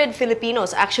 600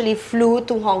 Filipinos actually flew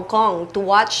to Hong Kong to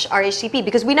watch RHCP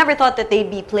because we never thought that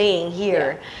they'd be playing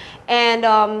here. And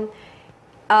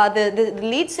the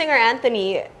lead singer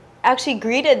Anthony actually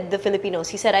greeted the Filipinos.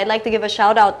 He said, "I'd like to give a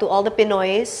shout out to all the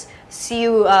Pinoys. See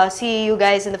you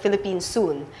guys in the Philippines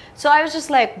soon." So I was just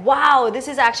like, wow, this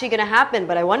is actually gonna happen,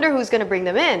 but I wonder who's gonna bring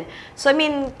them in. So I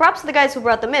mean, props to the guys who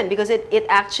brought them in because it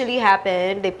actually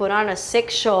happened. They put on a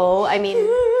sick show. I mean,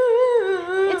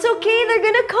 it's okay, they're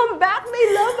gonna come back. They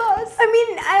love us. I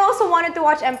mean, I also wanted to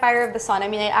watch Empire of the Sun. I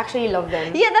mean, I actually love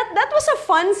them. Yeah, that was a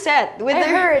fun set. With I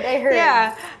heard.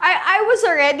 Yeah, I was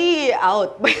already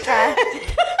out by that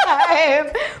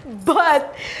time,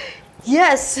 but.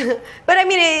 Yes, but I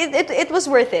mean, it was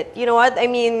worth it. You know what? I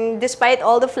mean, despite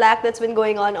all the flack that's been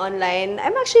going on online,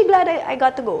 I'm actually glad I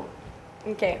got to go.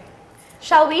 Okay.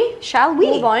 Shall we? Shall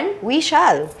we? Move on? We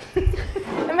shall.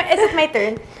 Is it my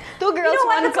turn? Two girls,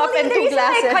 one That's cup, only and the two reason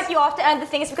I glasses. cut you off to end the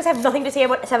thing is because I have nothing to say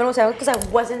about 707 because I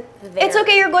wasn't there. It's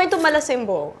okay, you're going to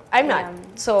Malasimbo. I'm not. am.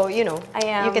 So, you know, I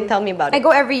am. you can tell me about I it. go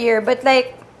every year, but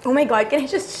like, oh my god, can I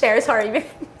just share? Sorry.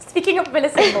 Speaking of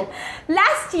Malasimbo,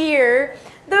 last year,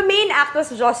 the main act was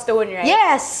Joss Stone, right?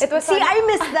 Yes! It was See, I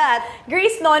missed that.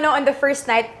 Grace Nono on the first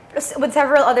night with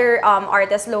several other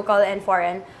artists, local and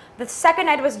foreign. The second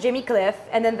night was Jimmy Cliff,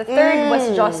 and then the third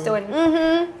was Joss Stone.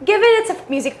 Given it's a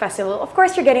music festival, of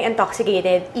course you're getting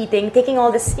intoxicated, eating, taking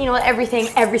all this, you know, everything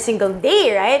every single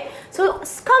day, right? So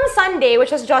come Sunday,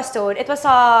 which was Joss Stone, it was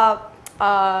a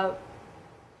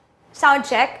sound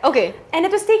check. Okay. And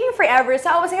it was taking forever, so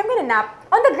I was like, I'm gonna nap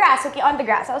on the grass, okay, on the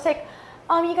grass. I was like,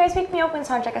 you guys wake me up when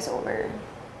sound check is over.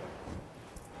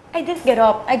 I didn't get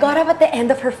up. I got up at the end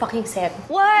of her fucking set.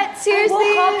 What? Seriously?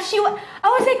 I woke up, I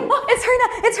was like, oh, it's her now,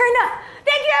 it's her now.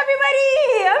 Thank you,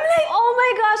 everybody. I'm like, Oh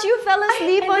my gosh, you fell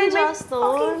asleep and on then my Joss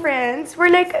Stone. fucking friends were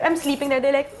like, I'm sleeping there.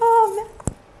 They're like, oh,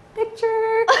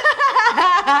 picture.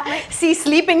 See,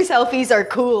 sleeping selfies are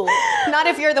cool. Not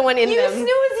if you're the one in You them. snooze,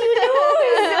 you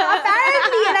lose.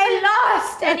 Apparently, and I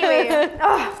lost. Anyway,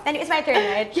 it's my turn,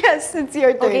 right? Yes, it's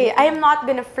your turn. Okay, I am not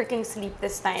gonna freaking sleep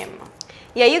this time.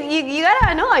 Yeah, you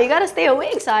gotta know. You gotta stay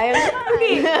awake, Sayang.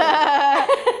 Okay.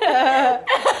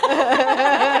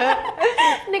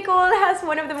 Nicole has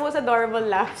one of the most adorable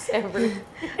laughs ever.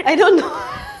 I don't know.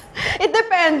 It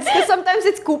depends, because sometimes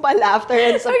it's Koopa laughter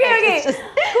and sometimes Okay. it's just...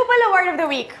 Kupala word of the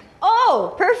week.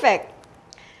 Oh, perfect.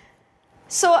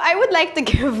 So I would like to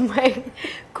give my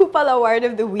Kupal Award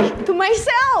of the Week to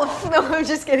myself. No, I'm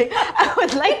just kidding. I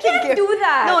would like to give... do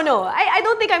that. No. I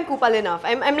don't think I'm Kupal enough.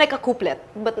 I'm like a couplet,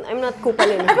 but I'm not Kupal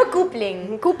enough. I'm a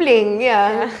coupling. Coupling,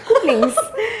 yeah. Couplings.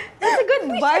 That's a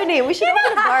good bar name. We should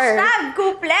open a bar. Hashtag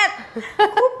couplet.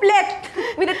 Couplet.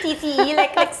 With a TTE,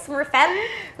 like Smurfette.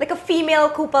 Like a female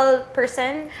couple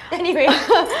person. Anyway.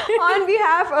 On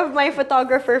behalf of my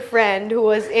photographer friend who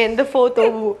was in the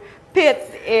photo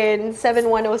pit in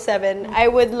 7107, I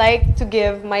would like to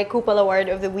give my Kupal Award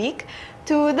of the Week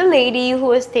to the lady who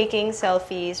was taking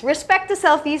selfies. Respect to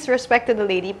selfies, respect to the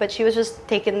lady, but she was just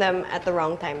taking them at the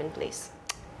wrong time and place.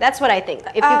 That's what I think.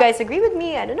 If you guys agree with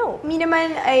me, I don't know. Me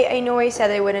naman, I know I said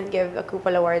I wouldn't give a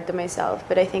Kupal award to myself,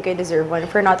 but I think I deserve one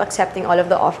for not accepting all of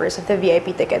the offers of the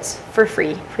VIP tickets for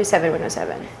free for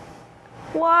 7107.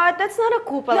 What? That's not a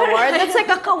Kupal award. That's like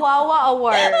a Kawawa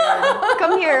award.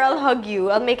 Come here, I'll hug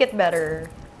you. I'll make it better.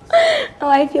 Oh,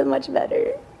 I feel much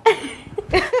better.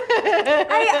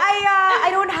 I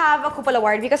don't have a Kupal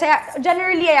award because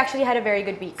generally I actually had a very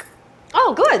good week.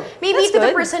 Oh, good. Maybe That's to good.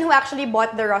 the person who actually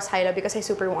bought the Ross Hyla because I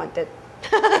super want it.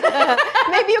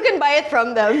 Maybe you can buy it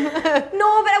from them. No,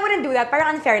 but I wouldn't do that.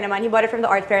 Parang unfair naman. He bought it from the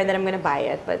art fair and then I'm gonna buy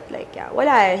it. But like, yeah,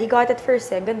 wala. He got it first.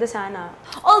 Ganda sana.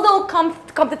 Although, come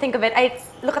to think of it, I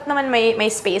look at naman my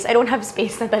space. I don't have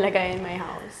space na talaga in my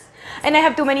house. And I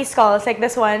have too many skulls. Like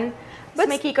this one. But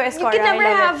may Kiko Escora. You can never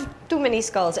have too many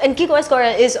skulls. And Kiko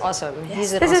Escora is awesome. Yes.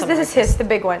 He's an this awesome is his, the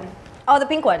big one. Oh, the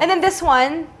pink one. And then this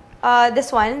one,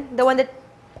 the one that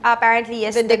apparently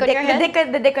is the dick on your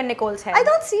head? The dick on Nicole's head. I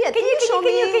don't see it.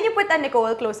 Can you put a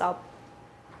Nicole close up?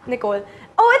 Nicole.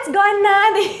 Oh, it's gone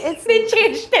na. They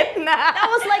changed it na. That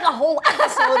was like a whole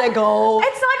episode ago.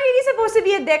 It's not really supposed to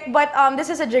be a dick, but this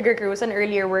is a Jigger Cruise, an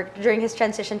earlier work during his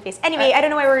transition phase. Anyway, I don't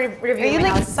know why we're reviewing Are you my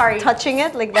like house. Sorry. touching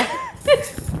it like that?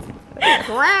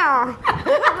 Wow.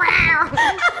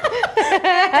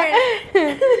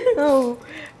 Oh.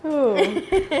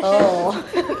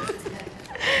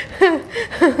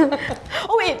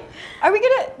 Oh wait, are we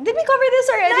gonna? Did we cover this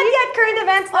already? Not yet. Current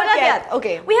events. Oh, not yet.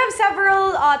 Okay. We have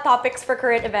several topics for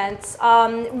current events.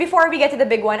 Before we get to the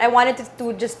big one, I wanted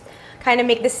to just kind of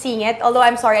make this seeing it. Although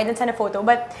I'm sorry, I didn't send a photo.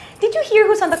 But did you hear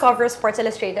who's on the cover of Sports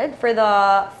Illustrated for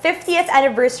the 50th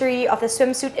anniversary of the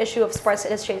swimsuit issue of Sports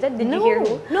Illustrated? Did you hear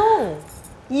who? No.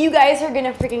 You guys are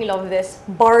gonna freaking love this.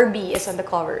 Barbie is on the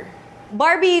cover.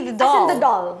 Barbie the doll. As in the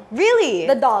doll. Really?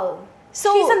 The doll.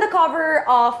 So she's on the cover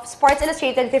of Sports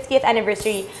Illustrated 50th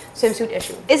anniversary swimsuit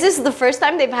issue. Is this the first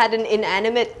time they've had an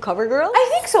inanimate cover girl? I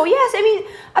think so, yes. I mean,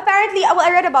 apparently, well,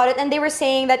 I read about it and they were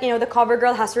saying that, the cover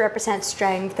girl has to represent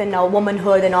strength and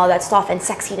womanhood and all that stuff and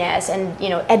sexiness and,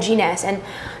 edginess. And,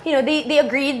 they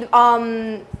agreed,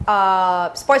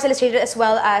 Sports Illustrated as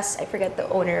well as, I forget the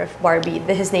owner of Barbie,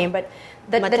 his name, but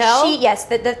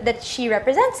that she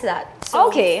represents that. So,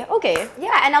 Okay.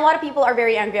 yeah, and a lot of people are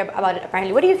very angry about it,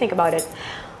 apparently. What do you think about it?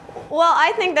 Well,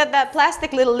 I think that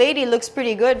plastic little lady looks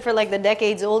pretty good for like the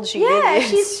decades old she really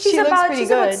is. She's about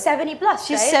 70 plus,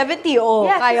 She's right? 70, oh.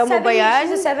 Yeah, Kaya mo ba yan?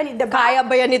 She's a 70. Kaya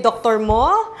ba yan ni doktor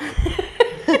mo?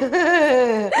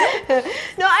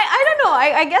 No, I don't know.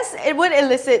 I guess it would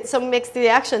elicit some mixed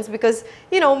reactions because,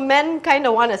 men kind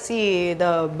of want to see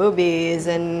the boobies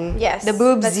and the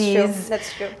boobsies.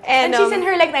 That's true. And she's in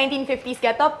her like 1950s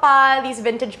get-up pa, these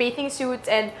vintage bathing suits,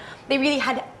 and they really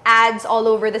had ads all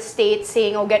over the States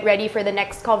saying, oh, get ready for the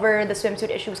next cover, the swimsuit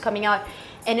issue is coming out.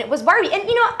 And it was Barbie. And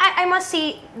I must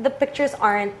say, the pictures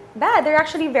aren't bad. They're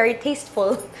actually very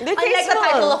tasteful. They're Unlike tasteful. the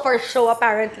title of our show,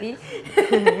 apparently.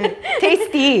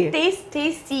 Tasty.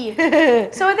 Tasty.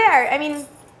 So there, I mean,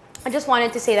 I just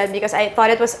wanted to say that because I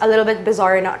thought it was a little bit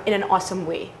bizarre in an awesome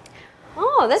way.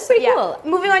 Oh, that's pretty cool.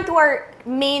 Moving on to our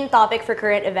main topic for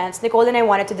current events, Nicole and I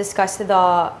wanted to discuss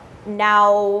the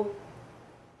now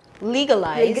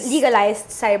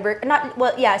legalized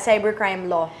cybercrime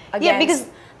law against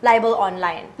libel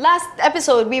online. Last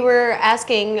episode, we were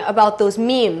asking about those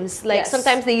memes. Like,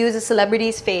 sometimes they use a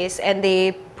celebrity's face and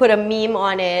they put a meme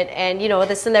on it, and,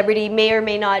 the celebrity may or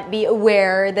may not be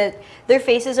aware that their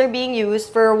faces are being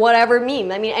used for whatever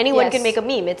meme. I mean, anyone can make a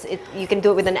meme. You can do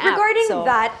it with an app. Regarding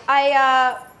that,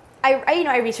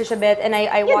 I researched a bit and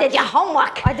I watched. You did your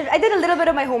homework. I did a little bit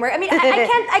of my homework. I mean,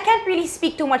 I can't really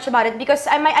speak too much about it because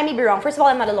I may be wrong. First of all,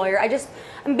 I'm not a lawyer.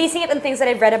 I'm basing it on things that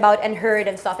I've read about and heard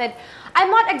and stuff. And I'm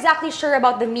not exactly sure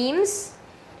about the memes,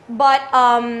 but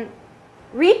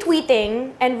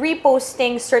retweeting and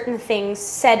reposting certain things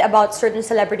said about certain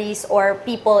celebrities or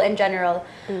people in general,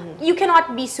 you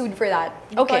cannot be sued for that.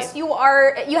 Because you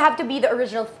have to be the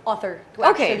original author to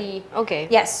actually. Okay.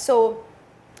 Yes. So,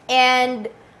 and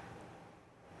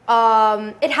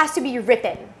it has to be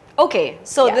written. Okay.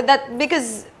 So that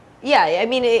because I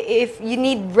mean, if you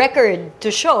need record to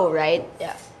show, right?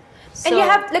 Yeah. So, and you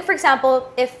have, like, for example,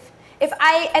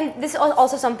 and this is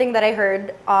also something that I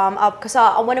heard, because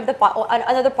on one of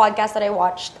another podcast that I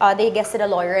watched, they guested a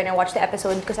lawyer and I watched the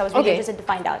episode because I was really interested to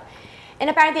find out. And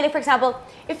apparently, like, for example,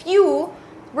 if you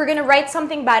were gonna write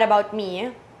something bad about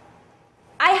me,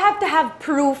 I have to have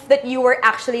proof that you were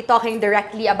actually talking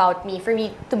directly about me for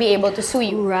me to be able to sue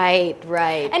you. Right.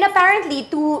 And apparently,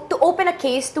 to open a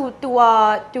case to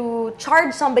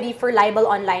charge somebody for libel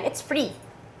online, it's free.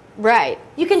 Right.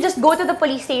 You can just go to the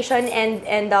police station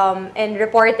and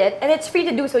report it, and it's free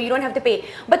to do so. You don't have to pay.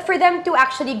 But for them to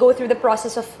actually go through the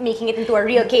process of making it into a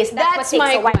real case, that's what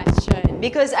takes a while. Question.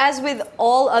 Because as with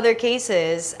all other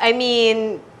cases, I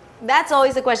mean, that's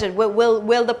always the question.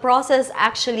 Will the process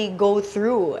actually go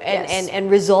through and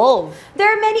resolve? There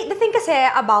are many. The thing kasi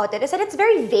about it is that it's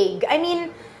very vague. I mean,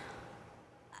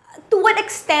 to what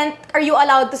extent are you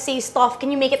allowed to say stuff? Can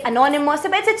you make it anonymous?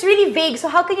 But it's really vague. So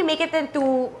how can you make it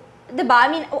into, diba? I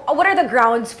mean, what are the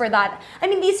grounds for that? I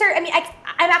mean,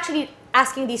 I'm actually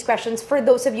asking these questions for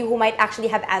those of you who might actually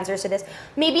have answers to this.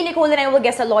 Maybe Nicole and I will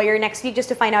guess a lawyer next week just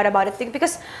to find out about it.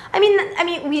 Because, I mean,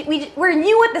 we're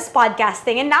new at this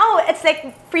podcasting, and now it's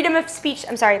like freedom of speech,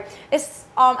 I'm sorry, is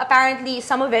apparently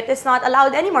some of it is not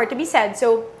allowed anymore to be said.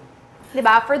 So,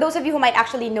 diba? For those of you who might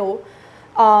actually know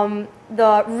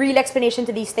the real explanation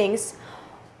to these things,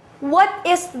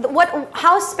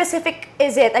 how specific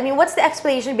is it? I mean, what's the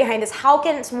explanation behind this? How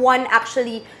can one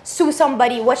actually sue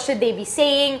somebody? What should they be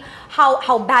saying?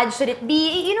 How bad should it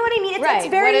be? You know what I mean? It's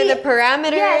very, what are the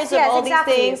parameters of all these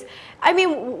things? I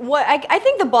mean, I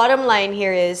think the bottom line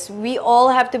here is we all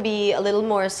have to be a little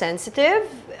more sensitive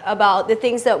about the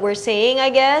things that we're saying, I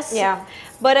guess. Yeah.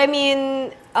 But I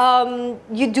mean,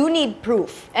 you do need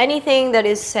proof. Anything that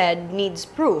is said needs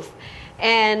proof.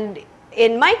 And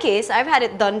in my case, I've had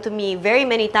it done to me very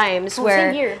many times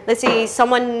where, let's say,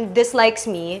 someone dislikes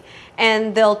me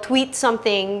and they'll tweet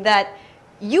something that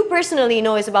you personally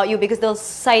know is about you because they'll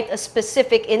cite a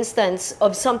specific instance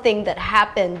of something that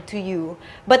happened to you,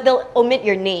 but they'll omit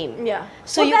your name. Yeah.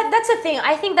 So that's the thing.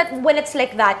 I think that when it's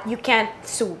like that, you can't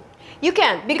sue. You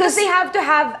can't. Because they have to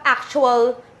have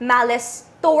actual malice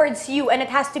towards you, and it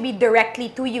has to be directly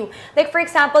to you. Like, for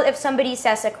example, if somebody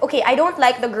says, like, okay, I don't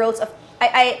like the girls of...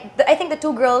 I think the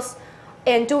two girls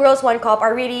in Two Girls, One Cup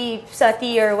are really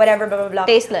slutty or whatever, blah, blah, blah.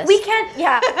 Tasteless. We can't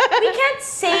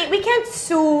we can't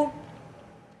sue...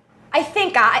 I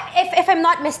think, if I'm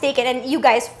not mistaken, and you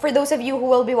guys, for those of you who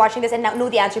will be watching this and know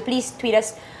the answer, please tweet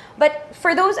us. But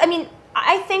for those, I mean,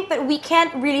 I think that we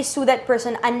can't really sue that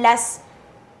person unless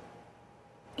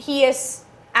he is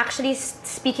actually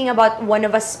speaking about one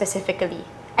of us specifically.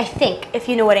 I think, if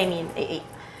you know what I mean.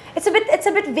 It's a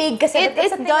bit vague kasi it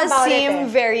does seem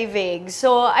very vague.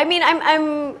 So I mean,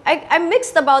 I'm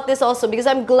mixed about this also because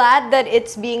I'm glad that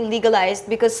it's being legalized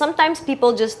because sometimes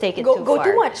people just take it too far. Go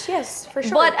too much, yes, for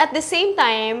sure. But at the same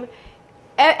time,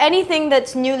 anything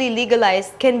that's newly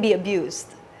legalized can be abused.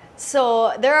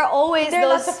 So there are always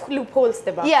lots of loopholes,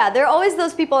 diba? Yeah, there are always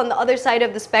those people on the other side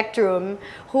of the spectrum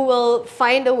who will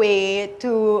find a way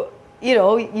to,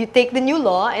 you take the new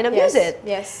law and abuse it.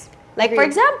 Yes. Like, for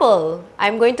example,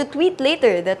 I'm going to tweet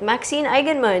later that Maxine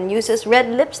Eigenman uses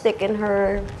red lipstick in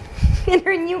her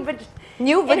new vagina.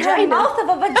 In her mouth of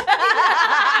a vagina.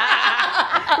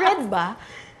 Red ba?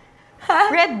 Huh?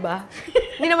 Red ba?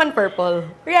 Hindi naman purple.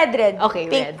 Red. Okay,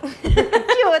 pink. Red.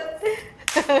 Cute.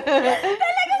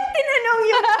 Talagang tinanong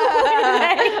yun.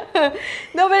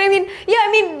 No, but I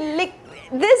mean, like,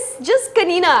 this just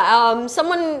kanina,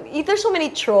 there's so many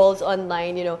trolls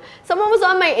online, Someone was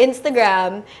on my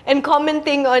Instagram and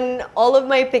commenting on all of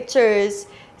my pictures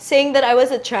saying that I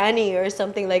was a tranny or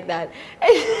something like that.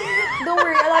 Don't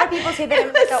worry, a lot of people say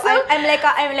that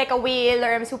I'm like a whale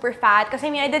or I'm super fat. Because I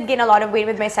mean, I did gain a lot of weight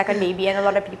with my second baby, and a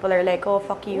lot of people are like, oh,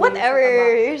 fuck you.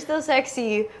 Whatever, you're still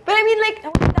sexy. But I mean, like,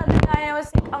 I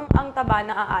was like, ang taba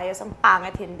na aayos, ang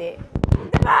pangit hindi.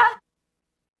 Diba?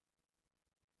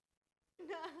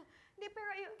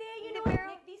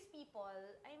 Like these people,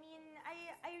 I mean,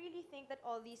 I really think that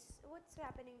all these, what's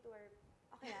happening to her?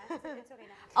 Okay na, it's okay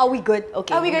na. Are we good?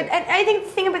 Okay. Are we good? And I think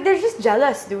the thing about, they're just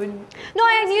jealous, dude. No,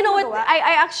 and you know what?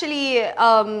 I actually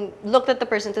looked at the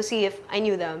person to see if I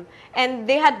knew them. And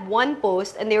they had one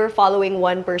post and they were following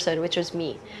one person, which was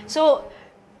me. So,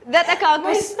 that account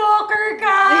was... My stalker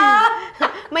ka!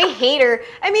 My hater.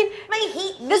 I mean,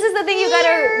 this is the thing you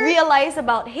gotta realize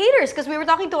about haters, because we were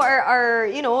talking to our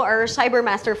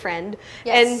cybermaster friend,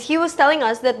 and he was telling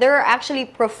us that there are actually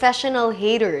professional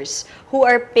haters who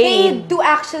are paid to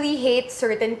actually hate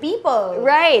certain people.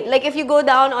 Right. Like if you go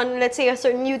down on, let's say, a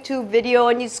certain YouTube video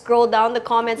and you scroll down the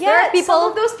comments, there are people...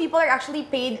 some of those people are actually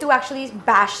paid to actually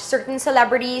bash certain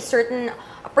celebrities, certain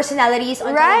personalities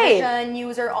on television,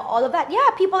 news, or all of that. Yeah,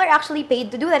 people are actually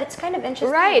paid to do that. It's kind of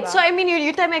interesting. Right. So, I mean,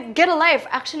 you're telling me, get a life.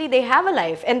 Actually, they have a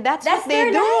life. And that's what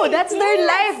they do. Life. That's their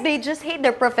life. They just hate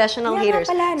their professional haters.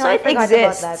 Pala, no, so it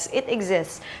exists. It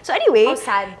exists. So anyway, how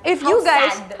sad. If you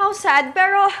guys... How sad.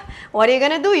 Pero what are you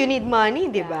gonna do? You need money,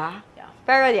 di ba? Yeah.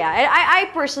 Pero yeah, I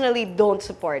personally don't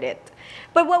support it.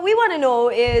 But what we want to know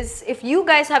is if you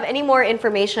guys have any more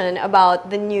information about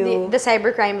the new... The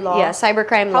cybercrime law. Yeah,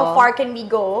 cybercrime law. How far can we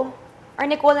go? Are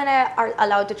Nicole and I are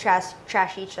allowed to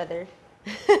trash each other?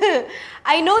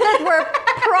 I know that we're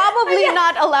probably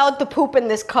not allowed to poop in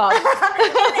this cup.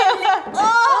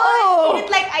 Oh! Eat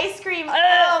it like ice cream.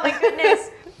 Oh my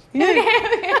goodness.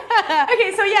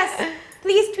 Okay, so yes,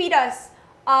 please tweet us.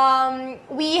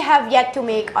 We have yet to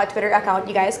make a Twitter account,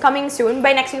 you guys. Coming soon.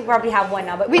 By next week, we probably have one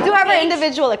now. But we do have our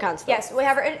individual accounts, though. Yes, we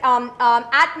have our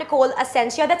at Nicole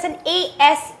Asensio. That's an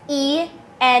ASENSIO.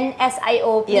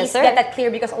 Please Yes, sir. get that clear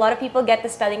because a lot of people get the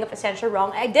spelling of Asensio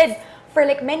wrong. I did. For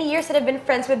like many years that I've been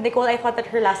friends with Nicole, I thought that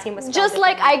her last name was spelled just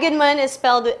like Eigenmann is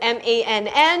spelled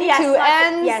M-A-N-N, Yes, two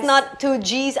N's, yes. not two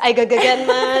G's.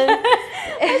 Eigenmann.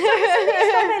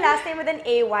 Spell my last name with an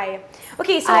A-Y.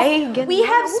 Okay, so Eigenmann. we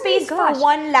have Oh my space for gosh.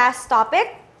 one last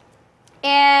topic.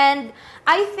 And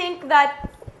I think that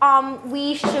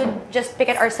we should just pick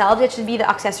it ourselves. It should be the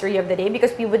accessory of the day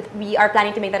because we are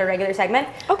planning to make that a regular segment.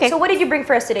 Okay. So what did you bring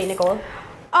for us today, Nicole?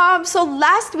 So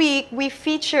last week we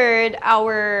featured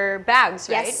our bags,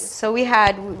 right? Yes. So we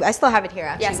had, I still have it here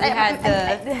actually. Yes, we had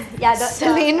the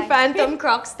Celine Phantom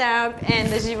Croc Stamp and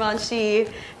the Givenchy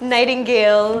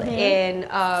Nightingale in,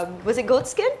 was it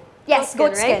goatskin? Yes,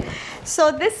 goatskin. Right?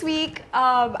 So this week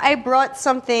I brought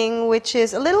something which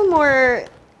is a little more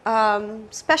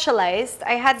specialized.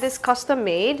 I had this custom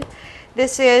made.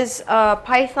 This is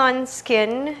python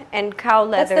skin and cow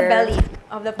leather. That's the belly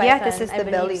of the python. Yeah, this is I the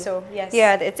believe belly. So, yes.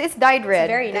 Yeah, it's dyed red.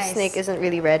 very The nice. snake isn't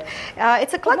really red.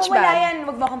 It's a clutch Kung wala bag. yan,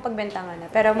 wag mo akong pagbentangan na.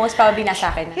 Pero most probably nasa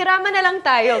akin na. Hirama na lang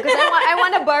tayo because I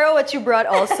want to borrow what you brought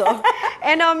also.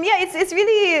 And yeah, it's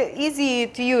really easy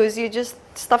to use. You just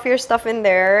stuff your stuff in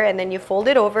there and then you fold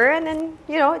it over and then,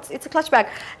 you know, it's a clutch bag.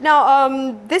 Now,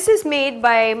 this is made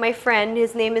by my friend.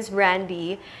 His name is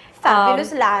Randy.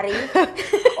 Fabulous Larry.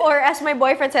 Or as my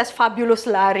boyfriend says, Fabulous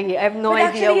Larry. I have no But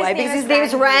idea actually, why. his name Because his is name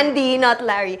is Randy. Randy, not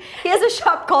Larry. He has a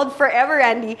shop called Forever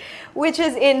Randy, which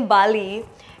is in Bali.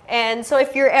 And so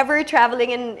if you're ever traveling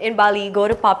in Bali, go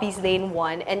to Poppy's Lane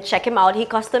 1 and check him out. He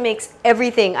custom makes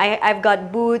everything. I've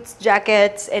got boots,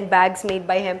 jackets, and bags made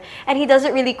by him. And he does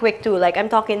it really quick too. Like I'm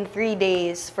talking 3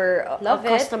 days for a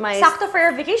customized... Sakto for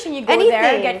your vacation. You go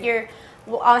there, get your...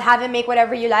 have him make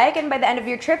whatever you like, and by the end of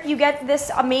your trip, you get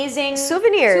this amazing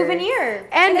souvenir.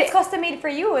 And it's custom made for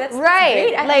you. That's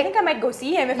right. great. I think I might go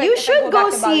see him. If You if should I go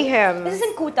back to Bali. see him. This is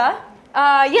in Kuta.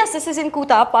 Yes, this is in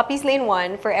Kuta, Poppy's Lane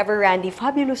 1, Forever Randy.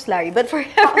 Fabulous Larry, but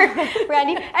Forever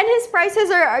Randy. And his prices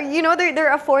are, you know,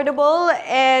 they're affordable,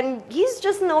 and he's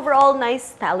just an overall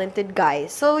nice, talented guy.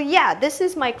 So yeah, this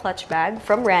is my clutch bag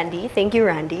from Randy. Thank you,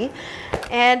 Randy.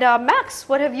 And Max,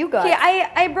 what have you got? Okay,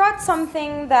 I brought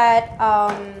something that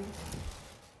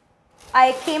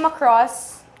I came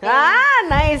across. Ah,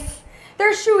 nice.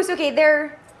 They're shoes. Okay,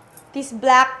 they're these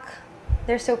black.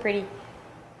 They're so pretty.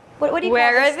 What do you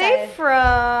Where call are this they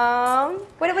style? from?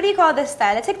 What do you call this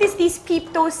style? It's like these peep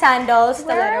toe sandals.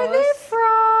 Where are stilettos. they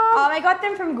from? I got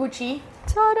them from Gucci.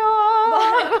 Ta-da!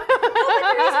 No, but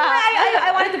the reason why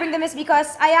I wanted to bring them is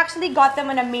because I actually got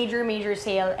them on a major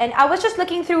sale, and I was just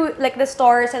looking through like the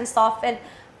stores and stuff, and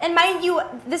mind you,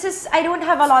 I don't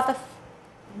have a lot of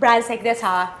brands like this,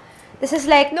 huh? This is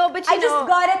like No, but I you just know-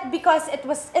 got it because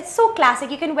it's so classic.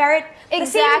 You can wear it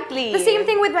Exactly. The same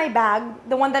thing with my bag,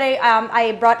 the one that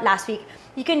I brought last week.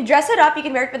 You can dress it up. You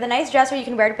can wear it with a nice dress, or you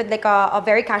can wear it with like a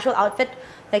very casual outfit.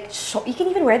 Like you can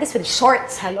even wear this with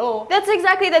shorts. Hello. That's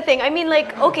exactly the thing. I mean,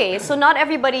 like, okay, so not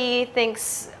everybody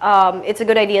thinks it's a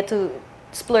good idea to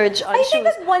splurge on I shoes. think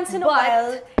that once in a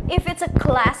while, if it's a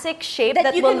classic shape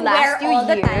that, you will can last wear you all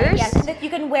the years, time, yes, that you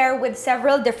can wear with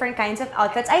several different kinds of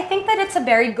outfits. I think that it's a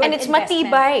very good and it's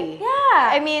investment. matibay.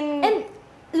 Yeah, I mean, and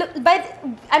look, but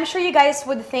I'm sure you guys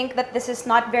would think that this is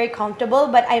not very comfortable,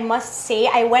 but I must say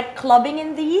I went clubbing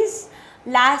in these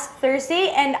last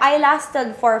Thursday, and I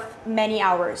lasted for many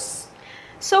hours.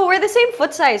 so we're the same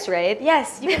foot size, right?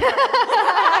 Yes, you can.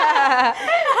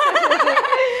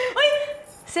 Uy,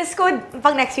 Cisco,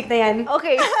 pang next week na yan.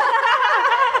 Okay.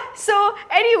 So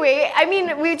anyway, I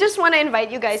mean, we just want to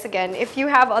invite you guys again. If you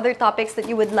have other topics that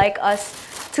you would like us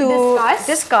to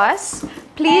discuss,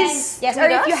 please. And, yes, tweet or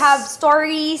if you us. have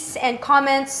stories and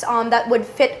comments that would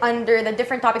fit under the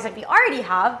different topics that we already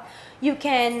have, you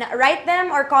can write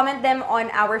them or comment them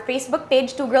on our Facebook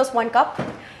page, 2 Girls 1 Cup.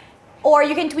 Or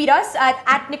you can tweet us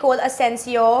at Nicole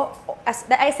Asensio.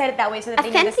 I said it that way so that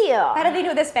they know this. Asensio. Para they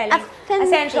know the spelling.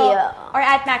 Asensio. Or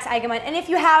at Max Eigenmann. And if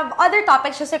you have other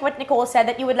topics, just like what Nicole said,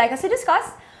 that you would like us to discuss,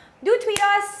 do tweet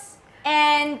us.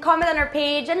 and comment on our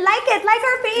page and like it. Like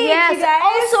our page, Yes. you guys.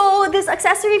 Also, this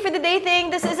accessory for the day thing,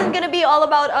 this isn't gonna be all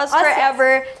about us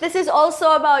forever. This is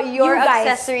also about your You guys.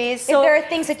 accessories. If there are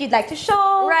things that you'd like to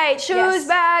show. Right, shoes, Yes.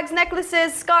 bags,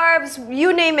 necklaces, scarves,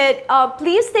 you name it.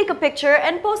 Please take a picture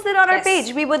and post it on our Yes.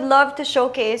 page. We would love to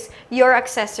showcase your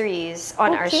accessories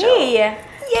on our show. Yay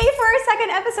for our second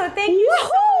episode. Thank you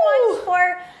so much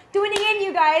for tuning in,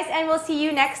 you guys, and we'll see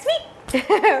you next week.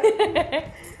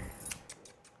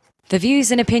 The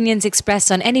views and opinions expressed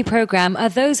on any program are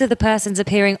those of the persons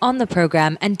appearing on the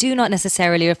program and do not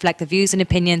necessarily reflect the views and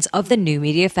opinions of the New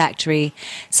Media Factory.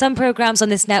 Some programs on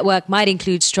this network might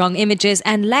include strong images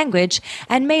and language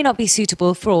and may not be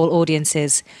suitable for all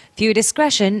audiences. Viewer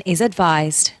discretion is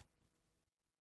advised.